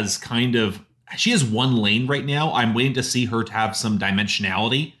 she has one lane right now. I'm waiting to see her to have some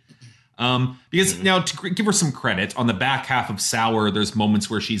dimensionality. Because now to give her some credit, on the back half of Sour, there's moments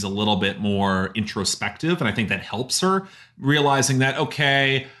where she's a little bit more introspective, and I think that helps her realizing that,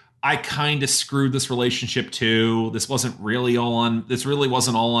 okay, I kind of screwed this relationship too. This really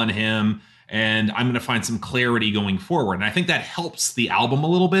wasn't all on him, and I'm going to find some clarity going forward. And I think that helps the album a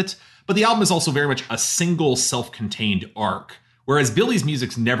little bit, but the album is also very much a single self-contained arc, whereas Billy's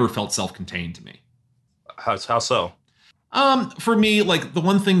music's never felt self-contained to me. How so? For me, like the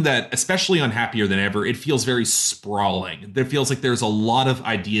one thing that, especially on Happier Than Ever, it feels very sprawling. There feels like there's a lot of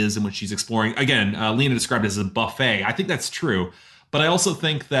ideas in which she's exploring. Again, Lena described it as a buffet. I think that's true, but I also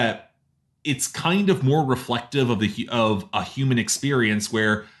think that it's kind of more reflective of a human experience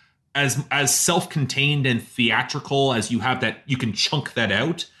where, as self-contained and theatrical as you have that, you can chunk that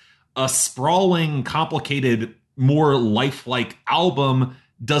out. A sprawling, complicated, more lifelike album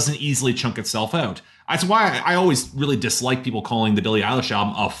doesn't easily chunk itself out. That's why I always really dislike people calling the Billie Eilish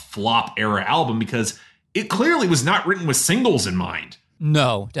album a flop era album, because it clearly was not written with singles in mind.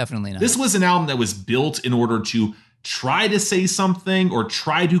 No, definitely not. This was an album that was built in order to try to say something or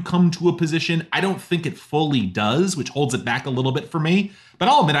try to come to a position. I don't think it fully does, which holds it back a little bit for me. But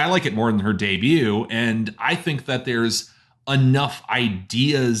I'll admit I like it more than her debut, and I think that there's enough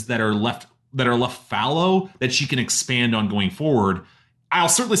ideas that are left fallow that she can expand on going forward. I'll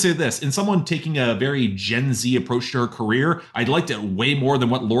certainly say this, in someone taking a very Gen Z approach to her career, I liked it way more than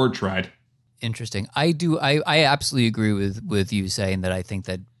what Lorde tried. Interesting. I do. I absolutely agree with you saying that. I think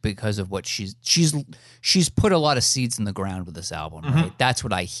that because of what she's put a lot of seeds in the ground with this album, right? Mm-hmm. That's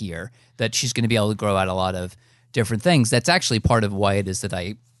what I hear, that she's going to be able to grow out a lot of different things. That's actually part of why it is that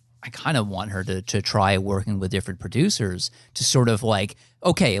I I kind of want her to try working with different producers to sort of like,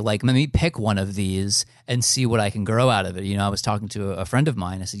 okay, like let me pick one of these and see what I can grow out of it. You know, I was talking to a friend of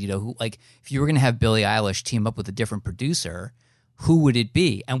mine. I said, you know, who, like if you were going to have Billie Eilish team up with a different producer, who would it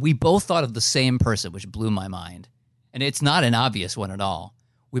be? And we both thought of the same person, which blew my mind. And it's not an obvious one at all.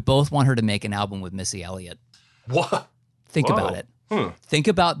 We both want her to make an album with Missy Elliott. What? Think Whoa. about it. Hmm. Think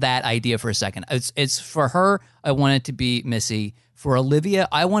about that idea for a second. It's for her, I want it to be Missy. For Olivia,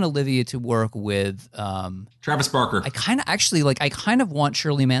 I want Olivia to work with Travis Barker. I kind of want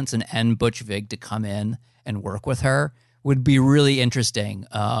Shirley Manson and Butch Vig to come in and work with her. Would be really interesting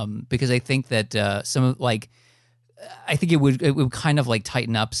because I think that I think it would kind of like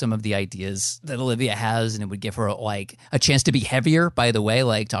tighten up some of the ideas that Olivia has, and it would give her like a chance to be heavier. By the way,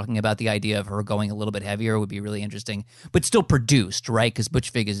 like talking about the idea of her going a little bit heavier would be really interesting, but still produced, right? Because Butch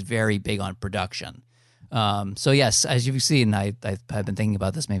Vig is very big on production. So yes, as you've seen, I've been thinking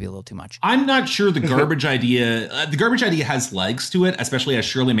about this maybe a little too much. I'm not sure the garbage idea. The garbage idea has legs to it, especially as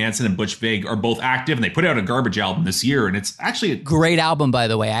Shirley Manson and Butch Vig are both active, and they put out a garbage album this year, and it's actually Great album, by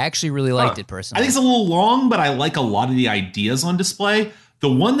the way. I actually really liked it personally. I think it's a little long, but I like a lot of the ideas on display. The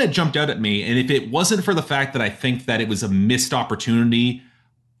one that jumped out at me, and if it wasn't for the fact that I think that it was a missed opportunity,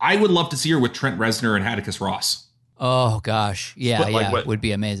 I would love to see her with Trent Reznor and Atticus Ross. Oh gosh, yeah, would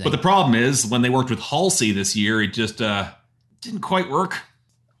be amazing. But the problem is, when they worked with Halsey this year, it just didn't quite work.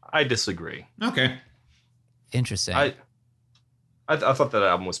 I disagree. Okay. Interesting. I thought that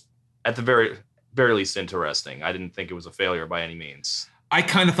album was at the very least interesting. I didn't think it was a failure by any means. I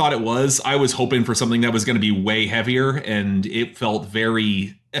kind of thought it was. I was hoping for something that was going to be way heavier, and it felt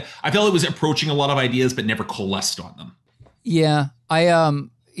I felt it was approaching a lot of ideas, but never coalesced on them. Yeah, I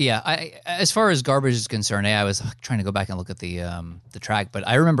as far as garbage is concerned, I was trying to go back and look at the track, but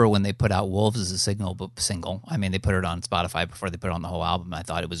I remember when they put out Wolves as a single. I mean, they put it on Spotify before they put it on the whole album. I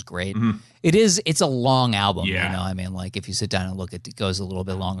thought it was great. Mm-hmm. It's a long album. Yeah. You know, I mean, like if you sit down and look, it goes a little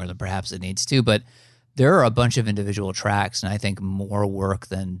bit longer than perhaps it needs to, but there are a bunch of individual tracks, and I think more work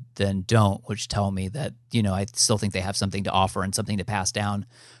than don't, which tell me that, you know, I still think they have something to offer and something to pass down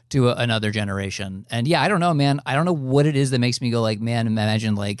to another generation. And yeah, I don't know, man. I don't know what it is that makes me go like, man,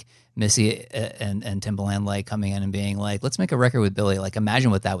 imagine like Missy and Timbaland like coming in and being like, let's make a record with Billie. Like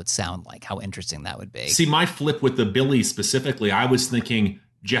imagine what that would sound like, how interesting that would be. See, my flip with the Billie specifically, I was thinking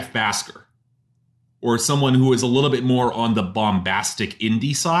Jeff Basker or someone who is a little bit more on the bombastic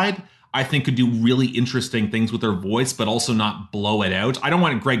indie side. I think could do really interesting things with her voice, but also not blow it out. I don't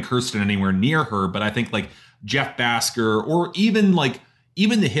want Greg Kurstin anywhere near her, but I think like Jeff Basker or even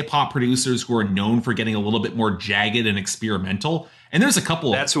the hip hop producers who are known for getting a little bit more jagged and experimental. And there's a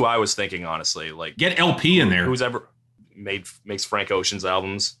couple. That's who I was thinking, honestly. Like get LP in there. Who's ever makes Frank Ocean's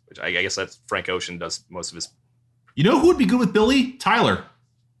albums, which I guess that's Frank Ocean does most of his. You know who would be good with Billie? Tyler.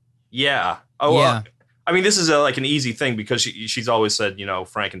 Yeah. Oh, yeah. I mean, this is like an easy thing because she's always said, you know,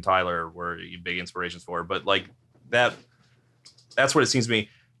 Frank and Tyler were big inspirations for her. But like that's what it seems to me.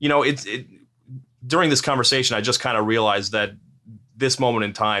 You know, during this conversation, I just kind of realized that this moment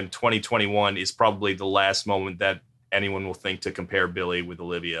in time, 2021, is probably the last moment that anyone will think to compare Billie with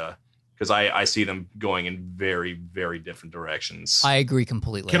Olivia, because I see them going in very, very different directions. I agree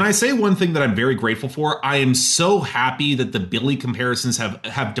completely. Can I say one thing that I'm very grateful for? I am so happy that the Billie comparisons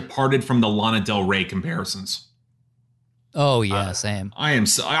have departed from the Lana Del Rey comparisons. Oh yeah, same. I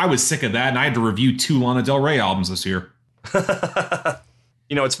was sick of that, and I had to review 2 Lana Del Rey albums this year.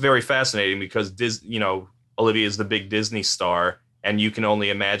 You know, it's very fascinating because Olivia is the big Disney star, and you can only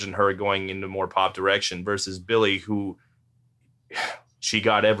imagine her going into more pop direction versus Billie, who she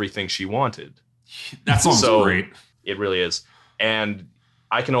got everything she wanted. That song's great. It really is. And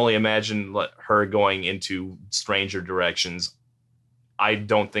I can only imagine her going into stranger directions. I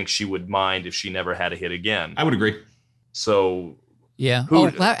don't think she would mind if she never had a hit again. I would agree. So yeah.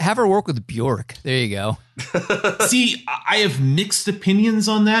 Have her work with Bjork. There you go. See, I have mixed opinions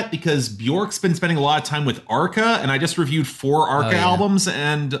on that because Bjork's been spending a lot of time with Arca, and I just reviewed 4 Arca albums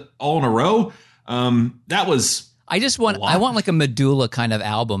and all in a row. That was I want like a medulla kind of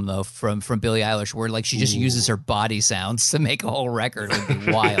album though from Billie Eilish where like she just uses her body sounds to make a whole record. It would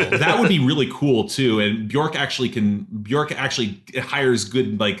be wild. That would be really cool too. And Bjork actually hires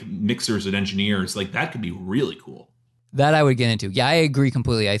good like mixers and engineers. Like that could be really cool. That I would get into. Yeah, I agree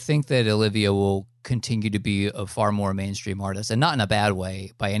completely. I think that Olivia will continue to be a far more mainstream artist, and not in a bad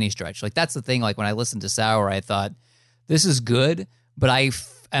way by any stretch. Like that's the thing. Like when I listened to Sour, I thought this is good, but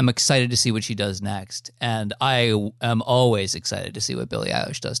I'm excited to see what she does next. And I am always excited to see what Billie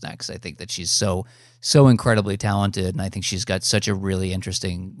Eilish does next. I think that she's so incredibly talented, and I think she's got such a really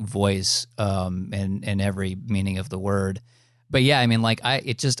interesting voice in every meaning of the word. But yeah, I mean, like I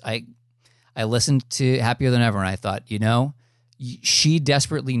listened to Happier Than Ever and I thought, she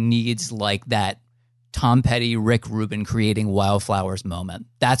desperately needs like that Tom Petty, Rick Rubin creating Wildflowers moment.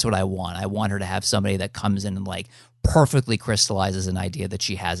 That's what I want. I want her to have somebody that comes in and like perfectly crystallizes an idea that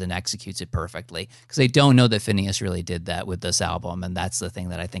she has and executes it perfectly. Because I don't know that Phineas really did that with this album, and that's the thing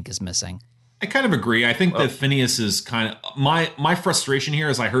that I think is missing. I kind of agree. I think that Phineas is kind of my frustration here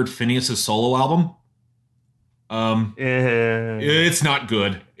is I heard Phineas's solo album. It's not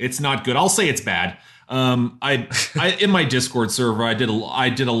good. It's not good. I'll say it's bad. I in my Discord server, I did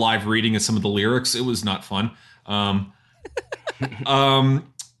a live reading of some of the lyrics. It was not fun.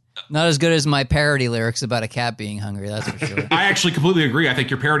 Not as good as my parody lyrics about a cat being hungry. That's for sure. I actually completely agree. I think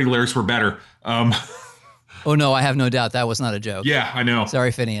your parody lyrics were better. Oh no, I have no doubt that was not a joke. Yeah, I know.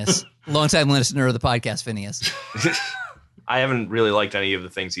 Sorry, Phineas. Longtime listener of the podcast, Phineas. I haven't really liked any of the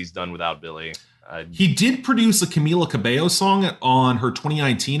things he's done without Billy. He did produce a Camila Cabello song on her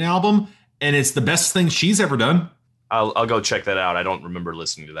 2019 album, and it's the best thing she's ever done. I'll go check that out. I don't remember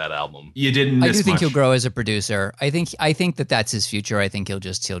listening to that album. You didn't miss I do think much. he'll grow as a producer. I think that that's his future. I think he'll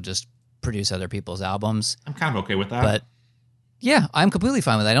just produce other people's albums. I'm kind of okay with that. But yeah, I'm completely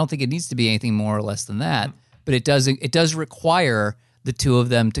fine with that. I don't think it needs to be anything more or less than that. But it does require the two of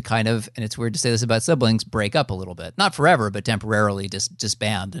them to kind of, and it's weird to say this about siblings, break up a little bit. Not forever, but temporarily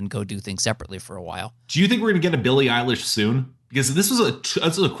disband and go do things separately for a while. Do you think we're going to get a Billie Eilish soon? Because this was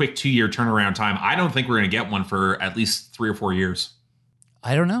a quick 2-year turnaround time. I don't think we're going to get one for at least 3 or 4 years.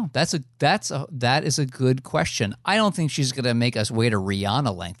 I don't know. That is a good question. I don't think she's going to make us wait a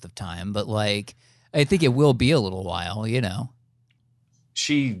Rihanna length of time, but like I think it will be a little while,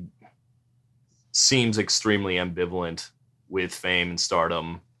 She seems extremely ambivalent with fame and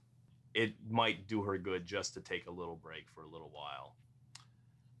stardom. It might do her good just to take a little break for a little while.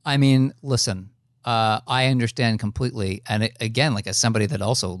 I mean, listen, I understand completely. And again, like as somebody that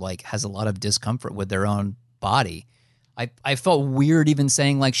also like has a lot of discomfort with their own body, I felt weird even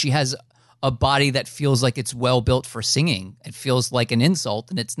saying like she has a body that feels like it's well built for singing. It feels like an insult,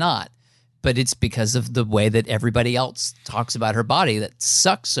 and it's not. But it's because of the way that everybody else talks about her body that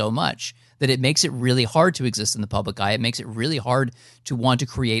sucks so much that it makes it really hard to exist in the public eye. It makes it really hard to want to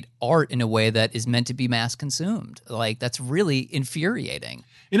create art in a way that is meant to be mass consumed. Like, that's really infuriating.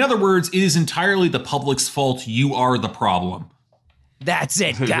 In other words, it is entirely the public's fault. You are the problem. That's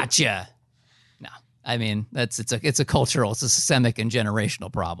it. Gotcha. No, I mean, it's a cultural, it's a systemic and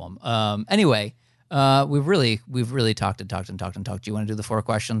generational problem. Anyway, we've really talked. Do you want to do the 4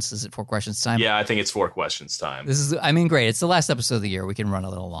 questions? Is it 4 questions time? Yeah, I think it's 4 questions time. Great. It's the last episode of the year. We can run a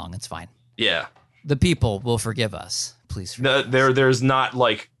little long. It's fine. Yeah. The people will forgive us. Please forgive us. There's not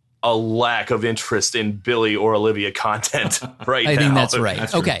like a lack of interest in Billy or Olivia content right now. I think that's right.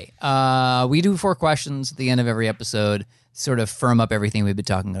 That's okay. We do 4 questions at the end of every episode, sort of firm up everything we've been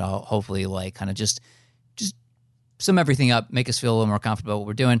talking about. Hopefully, like kind of just sum everything up, make us feel a little more comfortable about what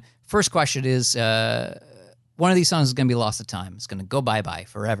we're doing. First question is, one of these songs is going to be lost to time. It's going to go bye-bye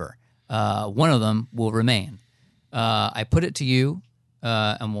forever. One of them will remain. I put it to you,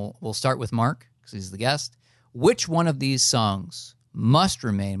 and we'll start with Mark, because he's the guest. Which one of these songs must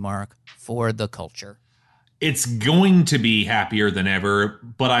remain, Mark, for the culture? It's going to be Happier Than Ever,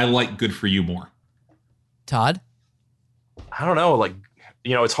 but I like Good For You more. Todd? I don't know. Like,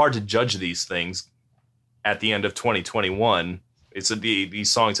 it's hard to judge these things at the end of 2021.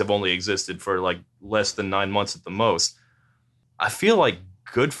 These songs have only existed for like less than 9 months at the most. I feel like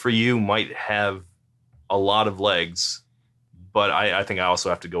Good For You might have a lot of legs, but I think I also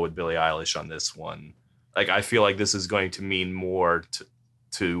have to go with Billie Eilish on this one. Like, I feel like this is going to mean more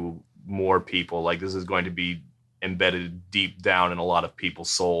to more people. Like, this is going to be embedded deep down in a lot of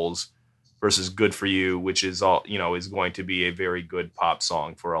people's souls versus Good For You, which is is going to be a very good pop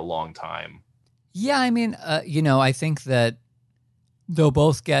song for a long time. Yeah, I mean, I think that they'll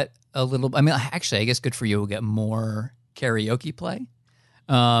both get a little. I mean, actually, I guess Good For You will get more karaoke play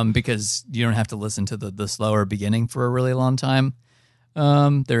because you don't have to listen to the slower beginning for a really long time.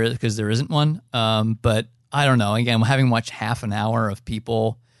 There isn't one. But I don't know. Again, having watched half an hour of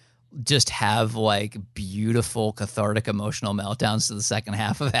people just have like beautiful, cathartic, emotional meltdowns to the second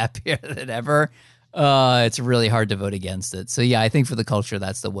half of Happier Than Ever, it's really hard to vote against it. So yeah, I think for the culture,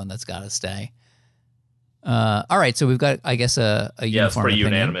 that's the one that's got to stay. All right, so we've got, I guess, a uniform it's pretty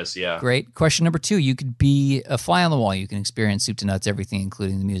opinion. unanimous, yeah. Great. Question number 2, you could be a fly on the wall. You can experience soup to nuts, everything,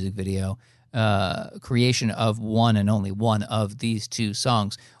 including the music video, creation of one and only one of these 2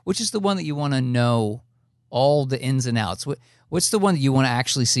 songs. Which is the one that you want to know all the ins and outs? What's the one that you want to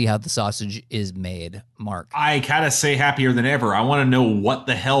actually see how the sausage is made, Mark? I gotta say Happier Than Ever. I want to know what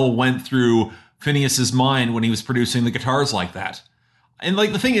the hell went through Phineas's mind when he was producing the guitars like that. And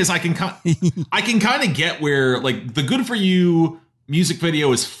like the thing is, I can kind of get where like the Good For You music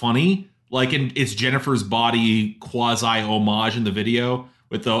video is funny, like it's Jennifer's Body quasi homage in the video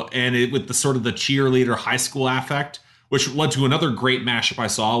with the sort of the cheerleader high school affect, which led to another great mashup I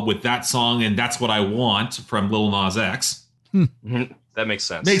saw with that song and That's What I Want from Lil Nas X. That makes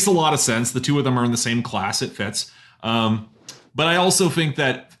sense. Makes a lot of sense. The two of them are in the same class. It fits. But I also think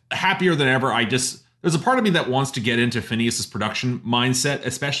that Happier Than Ever, there's a part of me that wants to get into Phineas's production mindset,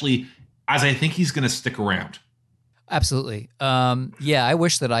 especially as I think he's going to stick around. Absolutely. Yeah, I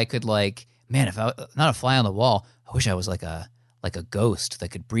wish that I could if I not a fly on the wall, I wish I was like a ghost that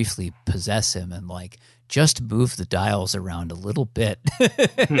could briefly possess him and just move the dials around a little bit.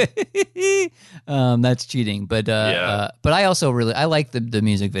 That's cheating, but I also I like the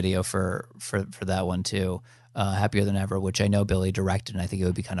music video for that one too. Happier Than Ever, which I know Billy directed, and I think it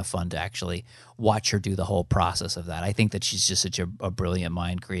would be kind of fun to actually watch her do the whole process of that. I think that she's just such a brilliant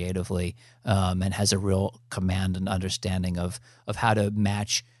mind creatively, and has a real command and understanding of how to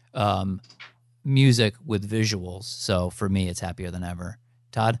match music with visuals. So for me, it's Happier Than Ever.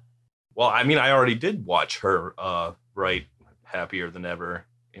 Todd? Well, I mean, I already did watch her write Happier Than Ever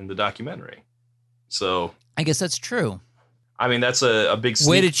in the documentary. So I guess that's true. I mean, that's a big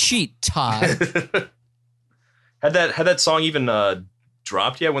way to cheat, Todd. Had that song even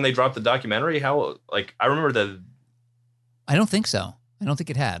dropped yet when they dropped the documentary? How I remember that. I don't think so. I don't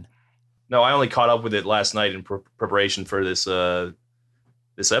think it had. No, I only caught up with it last night in preparation for this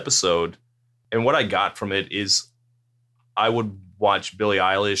episode, and what I got from it is I would watch Billie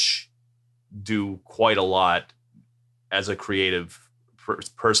Eilish do quite a lot as a creative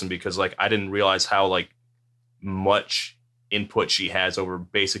person because I didn't realize how much input she has over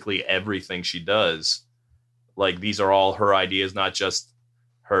basically everything she does. These are all her ideas, not just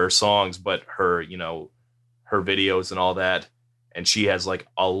her songs, but her, her videos and all that. And she has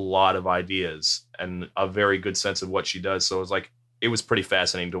a lot of ideas and a very good sense of what she does. So it was pretty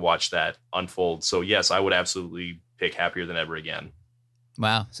fascinating to watch that unfold. So yes, I would absolutely pick Happier Than Ever again.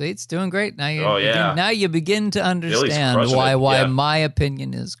 Wow. See, it's doing great. Now you begin to understand why my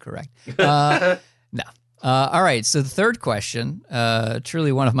opinion is correct. No. All right, so the third question,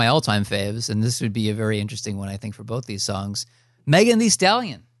 truly one of my all-time faves, and this would be a very interesting one, I think, for both these songs. Megan Thee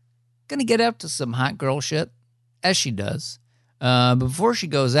Stallion, gonna get up to some hot girl shit, as she does. But before she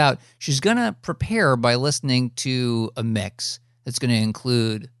goes out, she's gonna prepare by listening to a mix that's gonna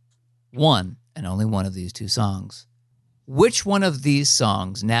include one and only one of these two songs. Which one of these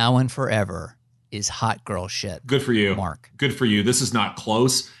songs, now and forever, is hot girl shit? Good for you. Mark. Good for you. This is not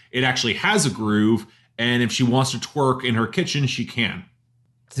close. It actually has a groove. And if she wants to twerk in her kitchen, she can.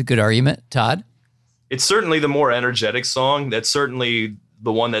 It's a good argument. Todd? It's certainly the more energetic song. That's certainly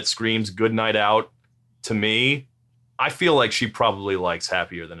the one that screams Good Night Out to me. I feel like she probably likes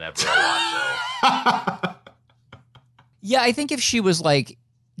Happier Than Ever a lot, though. Yeah, I think if she was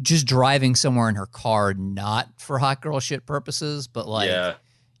just driving somewhere in her car, not for hot girl shit purposes, but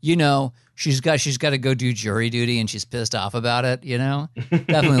she's got to go do jury duty and she's pissed off about it,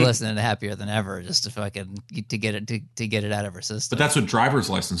 definitely listening to Happier Than Ever just to get it out of her system. But that's what driver's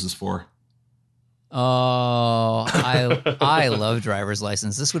license is for. Oh, I love Driver's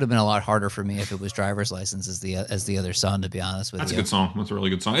License. This would have been a lot harder for me if it was Driver's License as the other song, to be honest with you. That's a good song. That's a really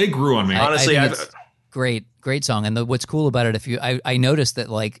good song. It grew on me. Honestly, Great song. And what's cool about it, I noticed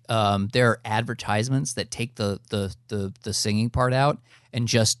that there are advertisements that take the singing part out and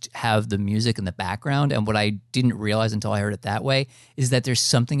just have the music in the background. And what I didn't realize until I heard it that way is that there's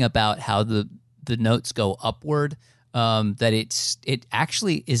something about how the notes go upward, that it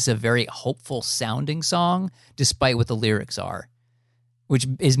actually is a very hopeful sounding song, despite what the lyrics are, which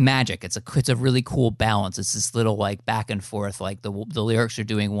is magic. It's a really cool balance. It's this little back and forth, the lyrics are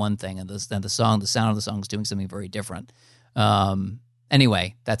doing one thing and the sound of the song is doing something very different.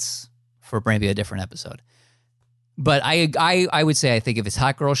 Anyway, that's for maybe a different episode. But I would say I think if it's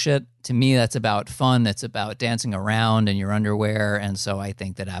hot girl shit, to me that's about fun. It's about dancing around in your underwear, and so I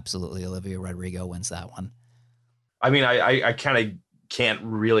think that absolutely Olivia Rodrigo wins that one. I mean, I kind of can't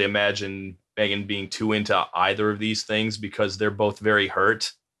really imagine Megan being too into either of these things because they're both very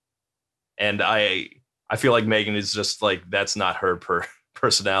hurt. And I feel like Megan is just that's not her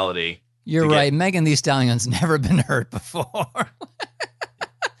personality. You're right. Megan Thee Stallion's never been hurt before.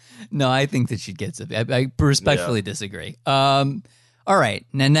 No, I think that she gets it. I respectfully disagree. All right.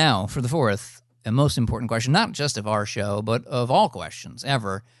 Now for the fourth and most important question, not just of our show, but of all questions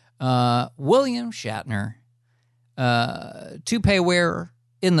ever. William Shatner, toupee wearer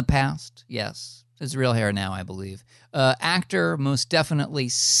in the past. Yes. His real hair now, I believe. Actor, most definitely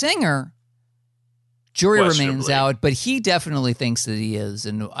singer, Jury remains Questionably. out, but he definitely thinks that he is,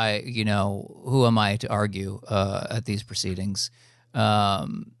 and who am I to argue at these proceedings?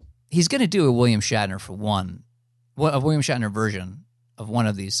 He's going to do a William Shatner a William Shatner version of one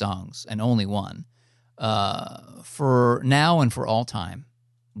of these songs, and only one, for now and for all time.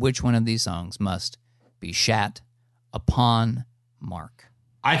 Which one of these songs must be shat upon Mark?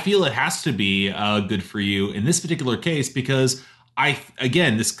 I feel it has to be Good For You in this particular case because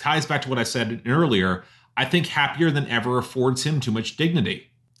this ties back to what I said earlier. I think Happier Than Ever affords him too much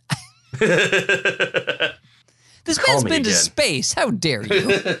dignity. This man's been to space. How dare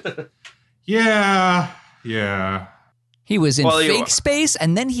you? Yeah. He was in fake space,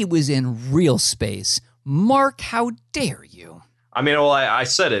 and then he was in real space. Mark, how dare you? I mean, well, I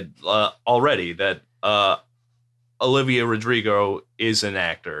said it already that Olivia Rodrigo is an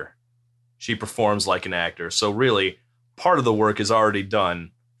actor. She performs like an actor. So really, part of the work is already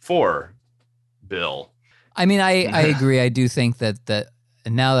done for Bill. I mean, I agree. I do think that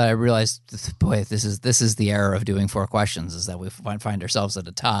now that I realize, boy, this is the error of doing 4 questions, is that we find ourselves at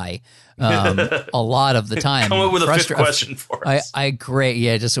a tie a lot of the time. Come up with a 5th question for us. I agree.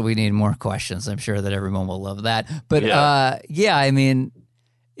 Yeah, just so we need more questions. I'm sure that everyone will love that. But yeah, I mean,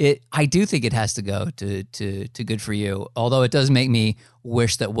 I do think it has to go to Good For You. Although it does make me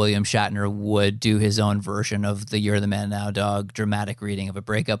wish that William Shatner would do his own version of the You're the Man Now, Dog dramatic reading of a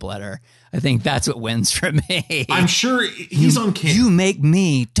breakup letter. I think that's what wins for me. I'm sure he's on camera. You make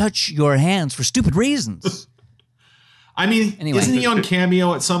me touch your hands for stupid reasons. I mean, Anyway. Isn't he on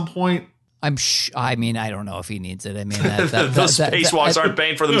Cameo at some point? I mean, I don't know if he needs it. I mean, those spacewalks aren't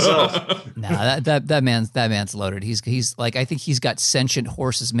paying for themselves. No, that man's loaded. He's like, I think he's got sentient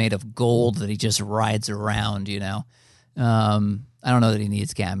horses made of gold that he just rides around. I don't know that he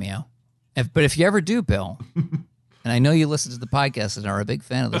needs Cameo. But if you ever do, Bill, and I know you listen to the podcast and are a big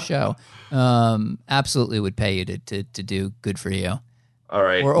fan of the show, absolutely would pay you to do Good For You. All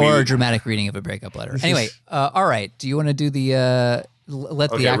right, or a dramatic reading of a breakup letter. Anyway, all right. Do you want to do the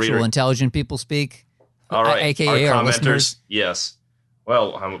the actual intelligent people speak? All right, AKA our listeners. Yes.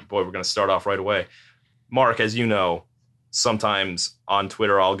 Well, boy, we're going to start off right away. Mark, as you know, sometimes on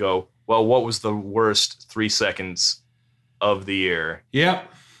Twitter I'll go, well, what was the worst 3 seconds of the year? Yep.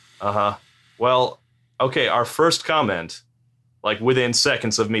 Well, okay, our first comment, like within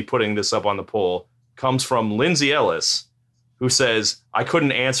seconds of me putting this up on the poll, comes from Lindsay Ellis, who says, I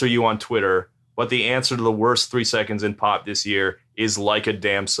couldn't answer you on Twitter, but the answer to the worst 3 seconds in pop this year is Like a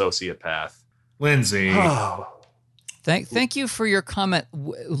Damn Sociopath. Lindsay. Oh. Thank you for your comment.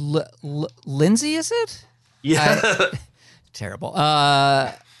 Lindsay, is it? Yeah. Terrible.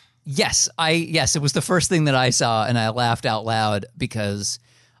 Yes, it was the first thing that I saw, and I laughed out loud because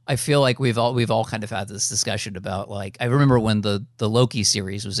I feel like we've all kind of had this discussion about, like, I remember when the Loki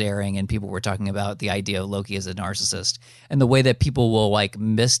series was airing and people were talking about the idea of Loki as a narcissist and the way that people will like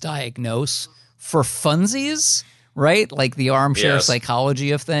misdiagnose for funsies, right? Like the armchair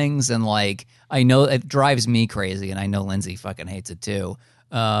psychology of things. And like, I know it drives me crazy, and I know Lindsay fucking hates it too.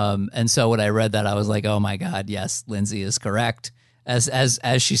 And so when I read that, I was like, oh my God, yes, Lindsay is correct, as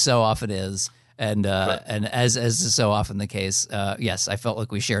she so often is. And as is so often the case, yes, I felt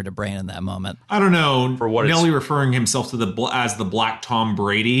like we shared a brain in that moment. I don't know. For what Nelly referring himself to as the Black Tom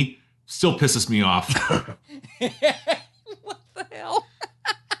Brady still pisses me off. What the hell?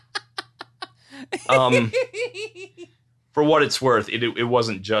 For what it's worth, it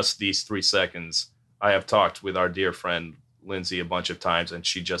wasn't just these 3 seconds. I have talked with our dear friend Lindsay a bunch of times, and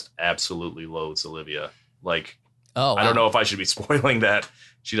she just absolutely loathes Olivia. Like, wow. I don't know if I should be spoiling that.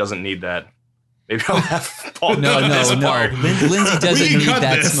 She doesn't need that. Maybe I'll have Paul No. part. Lindsay doesn't need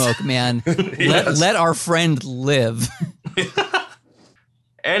that this. smoke, man. Yes. Let our friend live.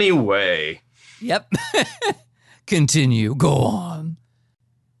 Anyway. Yep. Continue. Go on.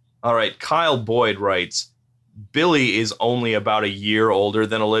 All right. Kyle Boyd writes, Billy is only about a year older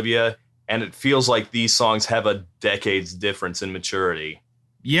than Olivia, and it feels like these songs have a decade's difference in maturity.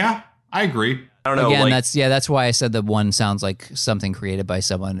 Yeah, I agree. I don't know. Again, like, that's why I said that one sounds like something created by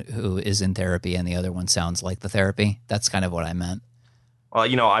someone who is in therapy, and the other one sounds like the therapy. That's kind of what I meant.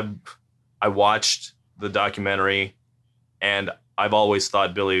 well, I watched the documentary, and I've always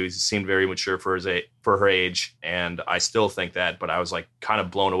thought Billie seemed very mature for her age, and I still think that. But I was like kind of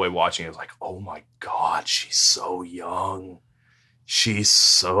blown away watching it. I was like, oh my God, she's so young. She's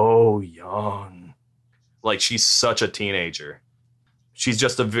so young. Like, she's such a teenager. She's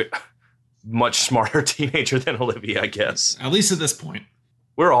just a much smarter teenager than Olivia, I guess. At least at this point.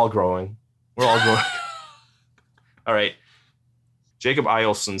 We're all growing. All right. Jacob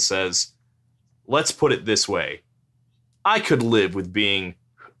Eilson says, let's put it this way. I could live with being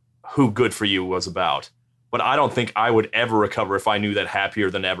who Good For You was about. But I don't think I would ever recover if I knew that Happier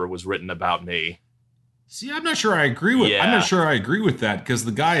Than Ever was written about me. See, I'm not sure I agree with. Yeah. I'm not sure I agree with that because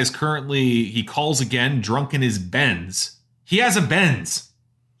the guy is currently he calls again drunk in his Benz. He has a Benz.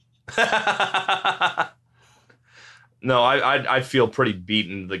 No, I feel pretty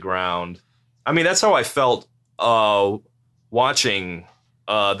beaten to the ground. I mean, that's how I felt watching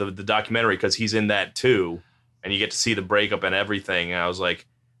the documentary, because he's in that too, and you get to see the breakup and everything. And I was like,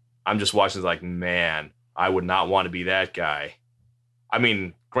 I'm just watching, like, man, I would not want to be that guy. I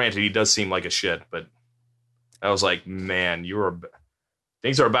mean, granted, he does seem like a shit, but I was like, man,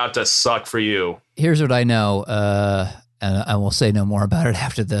 things are about to suck for you. Here's what I know, and I will say no more about it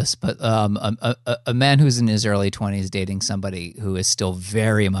after this, but a man who's in his early 20s dating somebody who is still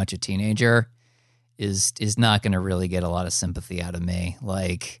very much a teenager is not going to really get a lot of sympathy out of me.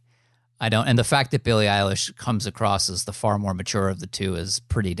 Like, I don't, and the fact that Billie Eilish comes across as the far more mature of the two is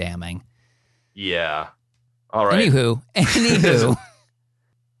pretty damning. Yeah. All right. Anywho.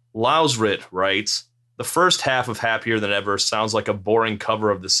 Lausrit writes, the first half of Happier Than Ever sounds like a boring cover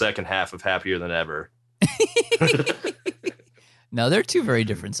of the second half of Happier Than Ever. No, they're two very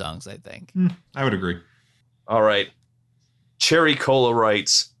different songs, I think. I would agree. All right. Cherry Cola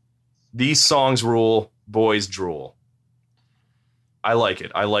writes, these songs rule, boys drool. I like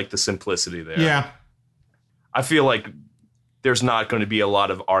it. I like the simplicity there. Yeah. I feel like there's not going to be a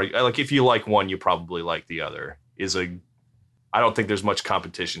lot of like, if you like one, you probably like the other. I don't think there's much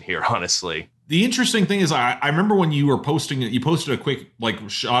competition here, honestly. The interesting thing is, I remember when you were posting it, you posted a quick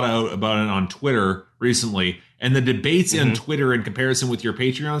shout out about it on Twitter recently, and the debates on Twitter in comparison with your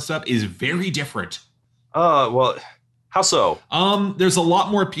Patreon stuff is very different. Well, how so? There's a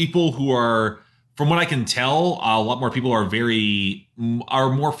lot more people who are, from what I can tell, a lot more people are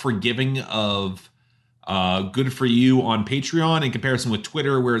more forgiving of Good For You on Patreon in comparison with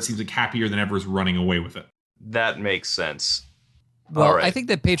Twitter, where it seems like Happier Than Ever is running away with it. That makes sense. Well, right. I think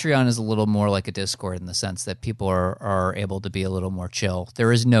that Patreon is a little more like a Discord in the sense that people are able to be a little more chill.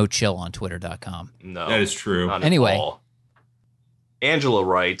 There is no chill on Twitter.com. No. That is true. Anyway. Angela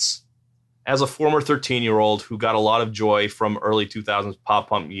writes, as a former 13-year-old who got a lot of joy from early 2000s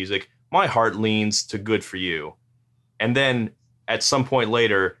pop-punk music, my heart leans to Good For You. And then, at some point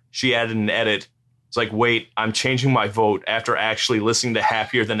later, she added an edit. It's like, wait, I'm changing my vote after actually listening to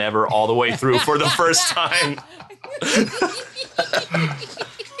Happier Than Ever all the way through for the first time.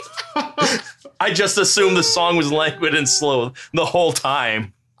 I just assumed the song was languid and slow the whole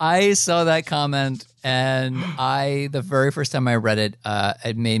time. I saw that comment, and the very first time I read it,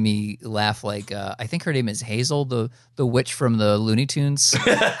 it made me laugh. Like, I think her name is Hazel, the witch from the Looney Tunes.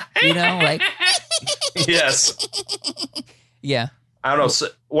 You know, like. Yes. Yeah. I don't know. So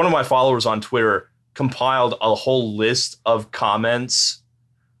one of my followers on Twitter compiled a whole list of comments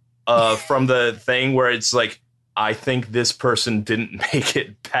from the thing where it's like, I think this person didn't make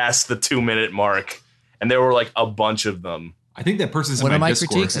it past the 2-minute mark, and there were like a bunch of them. I think that person's one in of my Discord.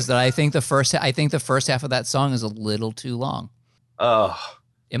 critiques is that I think the first half of that song is a little too long.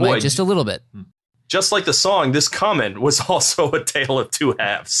 Just a little bit. Just like the song, this comment was also a tale of two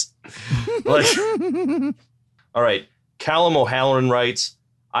halves. All right, Callum O'Halloran writes,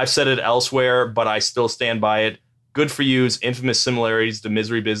 I've said it elsewhere, but I still stand by it. Good For You's infamous similarities to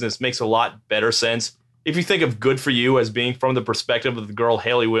Misery Business makes a lot better sense if you think of Good For You as being from the perspective of the girl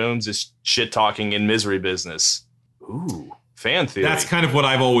Hayley Williams is shit-talking in Misery Business. Ooh, fan theory. That's kind of what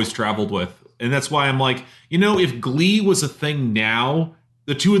I've always traveled with. And that's why I'm like, if Glee was a thing now,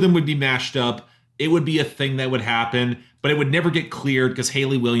 the two of them would be mashed up. It would be a thing that would happen, but it would never get cleared because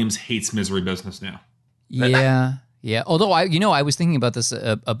Hayley Williams hates Misery Business now. Yeah. Yeah. Although I was thinking about this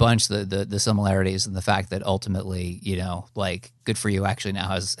a bunch, the similarities and the fact that ultimately, like Good For You actually now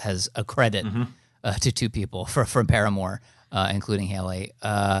has a credit to two people from Paramore, including Hayley.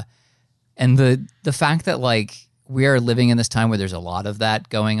 And the fact that like we are living in this time where there's a lot of that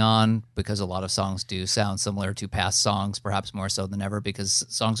going on because a lot of songs do sound similar to past songs, perhaps more so than ever, because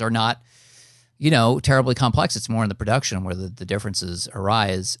songs are not, terribly complex. It's more in the production where the differences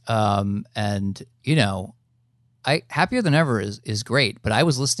arise. Happier Than Ever is great, but I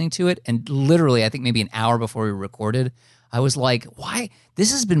was listening to it and literally I think maybe an hour before we recorded, I was like, why?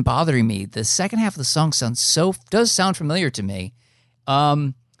 This has been bothering me. The second half of the song does sound familiar to me.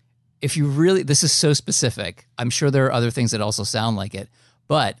 If you really, this is so specific. I'm sure there are other things that also sound like it,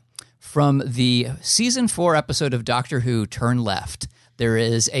 but from the season 4 episode of Doctor Who, Turn Left, there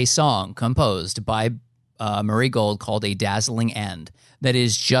is a song composed by Murray Gold called A Dazzling End that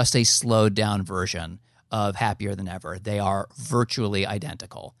is just a slowed down version of Happier Than Ever. They are virtually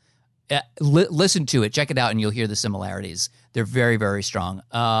identical. listen to it, check it out, and you'll hear the similarities. They're very, very strong.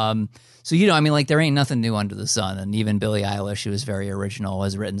 So, I mean, like, there ain't nothing new under the sun. And even Billie Eilish, who was very original,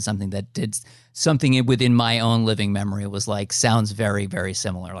 has written something that did something within my own living memory was like, sounds very, very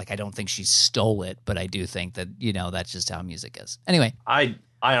similar. Like, I don't think she stole it, but I do think that, that's just how music is. Anyway. I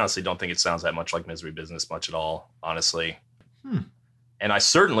honestly don't think it sounds that much like Misery Business much at all, honestly. And I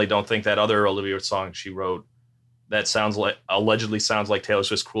certainly don't think that other Olivia song she wrote that allegedly sounds like Taylor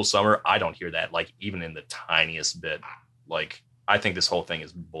Swift's Cruel Summer, I don't hear that, like, even in the tiniest bit. Like, I think this whole thing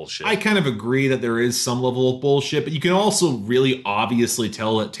is bullshit. I kind of agree that there is some level of bullshit, but you can also really obviously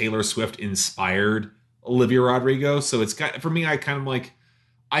tell that Taylor Swift inspired Olivia Rodrigo. So it's for me, I kind of like,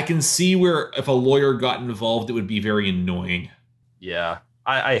 I can see where if a lawyer got involved, it would be very annoying. Yeah,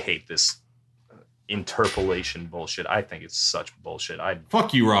 I hate this interpolation bullshit. I think it's such bullshit.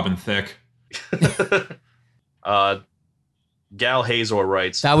 Fuck you, Robin Thicke. Gal Hazor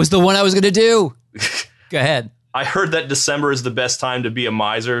writes, that was the one I was going to do. Go ahead. I heard that December is the best time to be a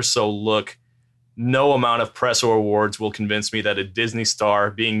miser, so look, no amount of press or awards will convince me that a Disney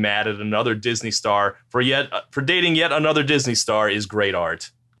star being mad at another Disney star for dating yet another Disney star is great art.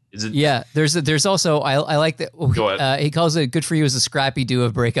 Is it? Yeah, there's also I like that. Go ahead. He calls it "Good for You" as a scrappy do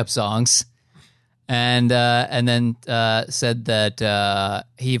of breakup songs, and then said that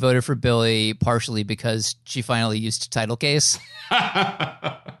he voted for Billie partially because she finally used title case.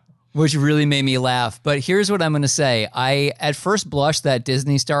 Which really made me laugh. But here's what I'm going to say. I, at first blushed that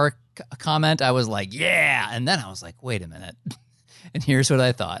Disney star comment. I was like, yeah. And then I was like, wait a minute. And here's what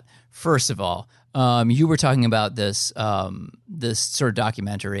I thought. First of all, you were talking about this sort of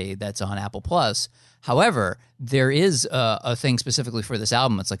documentary that's on Apple Plus. However, there is a thing specifically for this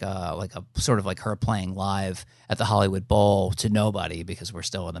album. It's like a sort of like her playing live at the Hollywood Bowl to nobody because we're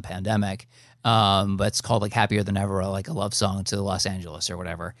still in the pandemic. But it's called like Happier Than Ever, like a love song to Los Angeles or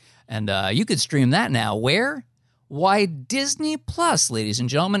whatever. And you could stream that now. Where? Why, Disney Plus, ladies and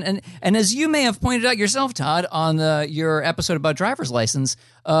gentlemen. And as you may have pointed out yourself, Todd, on your episode about driver's license,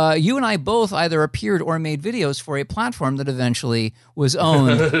 you and I both either appeared or made videos for a platform that eventually was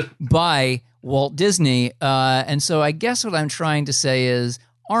owned by Walt Disney. And so I guess what I'm trying to say is,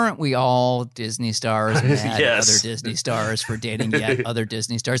 aren't we all Disney stars mad at other Disney stars for dating yet other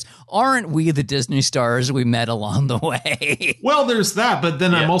Disney stars? Aren't we the Disney stars we met along the way? Well, there's that, but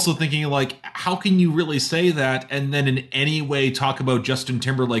then I'm also thinking, like, how can you really say that and then in any way talk about Justin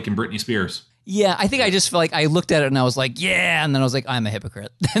Timberlake and Britney Spears? Yeah, I think I just felt like I looked at it and I was like, yeah, and then I was like, I'm a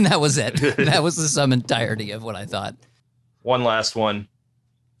hypocrite. And that was it. That was the sum entirety of what I thought. One last one.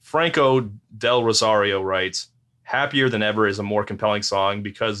 Franco Del Rosario writes, Happier Than Ever is a more compelling song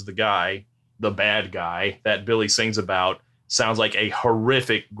because the bad guy that Billie sings about sounds like a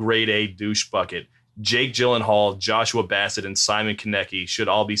horrific grade A douche bucket. Jake Gyllenhaal, Joshua Bassett, and Simon Konecki should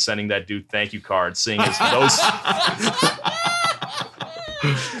all be sending that dude thank you cards, seeing as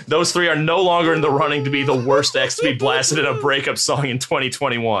those three are no longer in the running to be the worst ex to be blasted in a breakup song in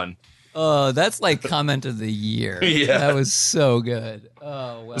 2021. Oh, that's like comment of the year. Yeah. That was so good.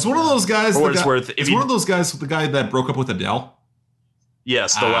 Oh, well. It's one of those guys. For what it's worth, it's one of those guys, the guy that broke up with Adele.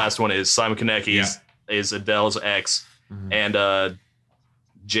 Yes, the last one is Simon Konecki is Adele's ex, and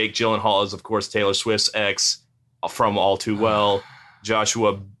Jake Gyllenhaal is, of course, Taylor Swift's ex from All Too Well.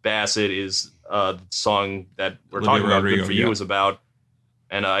 Joshua Bassett is the song that we're talking about. Good for You is about,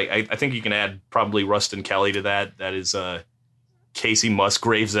 and I think you can add probably Rustin Kelly to that. That is Casey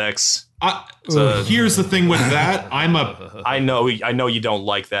Musgrave's ex. Here's the thing with that. I know you don't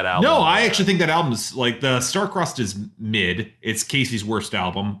like that album. No, I actually think that album's like the Starcrossed is mid. It's Casey's worst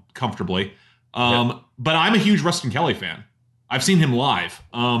album, comfortably. But I'm a huge Rustin Kelly fan. I've seen him live.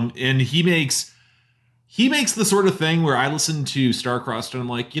 And he makes the sort of thing where I listen to Starcrossed and I'm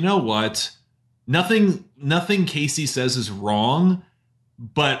like, you know what? Nothing Casey says is wrong,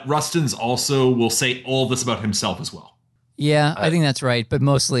 but Rustin's also will say all this about himself as well. Yeah, I think that's right. But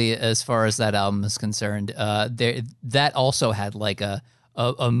mostly, as far as that album is concerned, that also had like a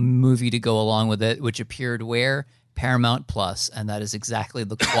movie to go along with it, which appeared where? Paramount Plus, and that is exactly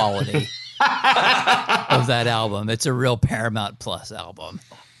the quality of that album. It's a real Paramount Plus album.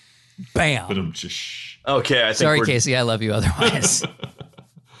 Bam. Okay, I think sorry, Casey, I love you otherwise.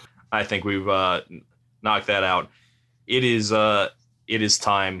 I think we've knocked that out. It is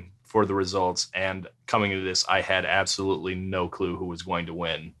time for the results, and coming into this, I had absolutely no clue who was going to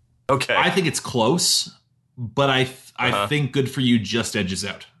win. Okay. I think it's close, but I think Good for You just edges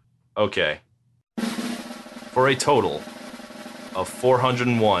out. Okay. For a total of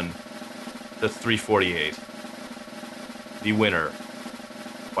 401 to 348, the winner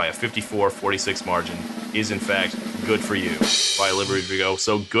by a 54-46 margin is in fact Good for You by Olivia Rodrigo.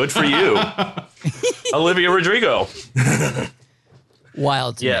 So good for you, Olivia Rodrigo.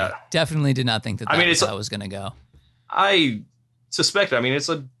 Wild to Yeah. me. Definitely did not think that it's was how it was going to go. I suspect. I mean, it's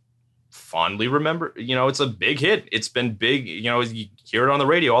a fondly remember. It's a big hit. It's been big. You hear it on the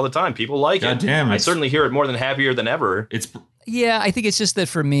radio all the time. People like God it. damn, I certainly hear it more than Happier Than Ever. Yeah, I think it's just that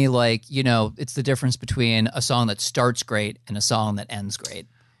for me, like, it's the difference between a song that starts great and a song that ends great.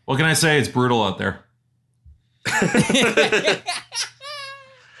 What can I say? It's brutal out there.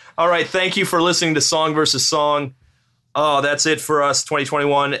 All right. Thank you for listening to Song versus Song. Oh, that's it for us,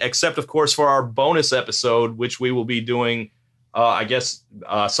 2021, except, of course, for our bonus episode, which we will be doing, I guess,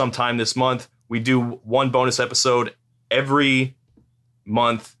 sometime this month. We do one bonus episode every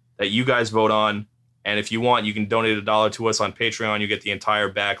month that you guys vote on. And if you want, you can donate $1 to us on Patreon. You get the entire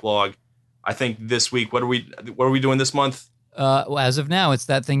backlog. I think this week, what are we doing this month? Well, as of now, it's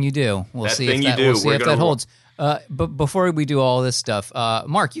That Thing You Do. We'll That see Thing if You that, Do. we'll see We're if gonna that holds. But before we do all this stuff,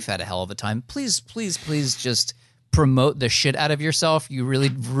 Mark, you've had a hell of a time. Please just promote the shit out of yourself. You really,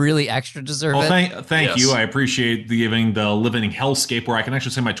 really extra deserve it. Thank Yes. you. I appreciate giving the living hellscape where I can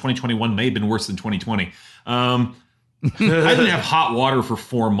actually say my 2021 may have been worse than 2020. I didn't have hot water for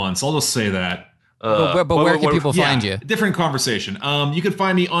 4 months. I'll just say that. But where can people find you? Different conversation. You can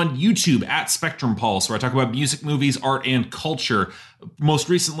find me on YouTube at Spectrum Pulse, where I talk about music, movies, art, and culture. Most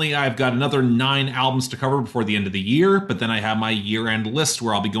recently, I've got another 9 albums to cover before the end of the year, but then I have my year-end list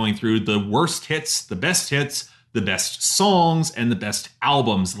where I'll be going through the worst hits, the best songs, and the best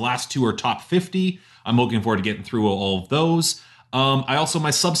albums. The last 2 are top 50. I'm looking forward to getting through all of those. I also have my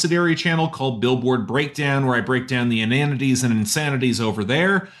subsidiary channel called Billboard Breakdown, where I break down the inanities and insanities over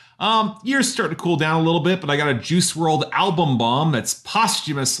there. Year's starting to cool down a little bit, but I got a Juice WRLD album bomb that's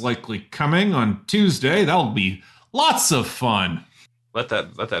posthumous likely coming on Tuesday. That'll be lots of fun. Let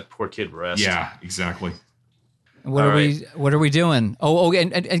that poor kid rest. Yeah, exactly. What are we doing?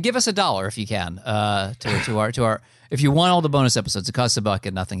 And give us $1 if you can to our if you want all the bonus episodes. It costs $1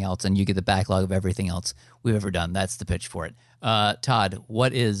 and nothing else, and you get the backlog of everything else we've ever done. That's the pitch for it. Todd,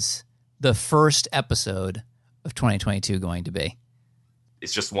 what is the first episode of 2022 going to be?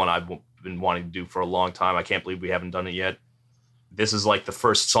 It's just one I've been wanting to do for a long time. I can't believe we haven't done it yet. This is like the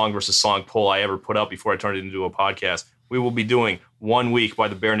first Song versus Song poll I ever put up before I turned it into a podcast. We will be doing 1 Week by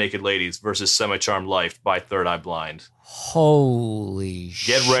the Bare Naked Ladies versus Semi-Charmed Life by Third Eye Blind. Holy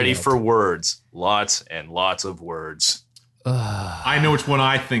shit. Get ready for words. Lots and lots of words. I know which one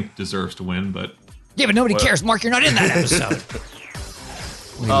I think deserves to win, but... Yeah, but nobody cares. Mark, you're not in that episode.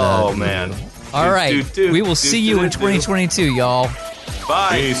 Oh, man. All right. We will see you in 2022, y'all.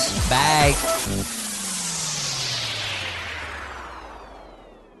 Bye. Peace. Bye.